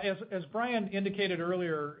 as Brian indicated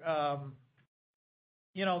earlier,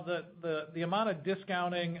 the amount of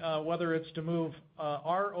discounting, whether it's to move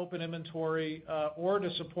our open inventory or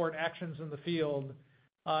to support actions in the field,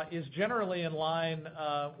 is generally in line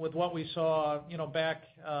with what we saw, back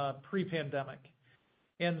pre-pandemic.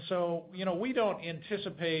 And so, we don't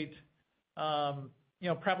anticipate,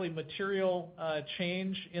 probably material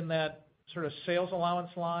change in that sort of sales allowance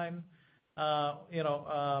line,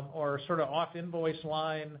 or sort of off invoice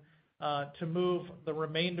line to move the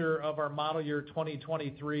remainder of our model year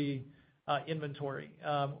 2023 inventory.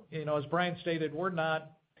 As Brian stated, we're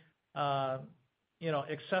not,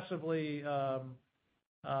 excessively,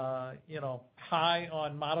 high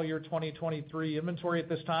on model year 2023 inventory at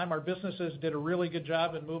this time. Our businesses did a really good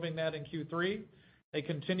job in moving that in Q3. They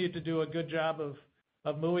continue to do a good job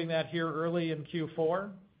of moving that here early in Q4.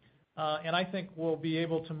 And I think we'll be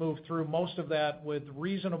able to move through most of that with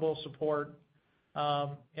reasonable support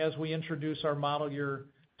as we introduce our model year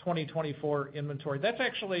 2024 inventory. That's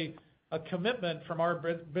actually a commitment from our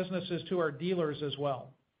businesses to our dealers as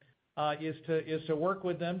well, is to work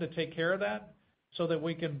with them to take care of that so that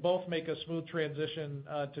we can both make a smooth transition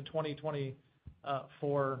to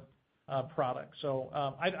 2024 products. So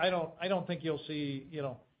I don't think you'll see,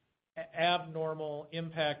 abnormal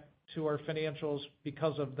impact to our financials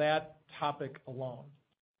because of that topic alone.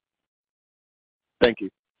 Thank you.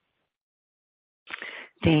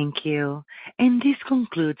 Thank you. And this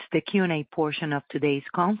concludes the Q&A portion of today's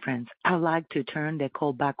conference. I'd like to turn the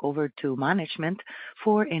call back over to management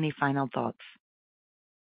for any final thoughts.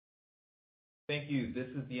 Thank you. This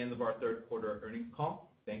is the end of our third quarter earnings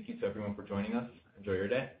call. Thank you to everyone for joining us. Enjoy your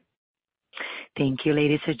day. Thank you,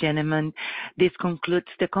 ladies and gentlemen. This concludes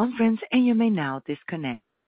the conference, and you may now disconnect.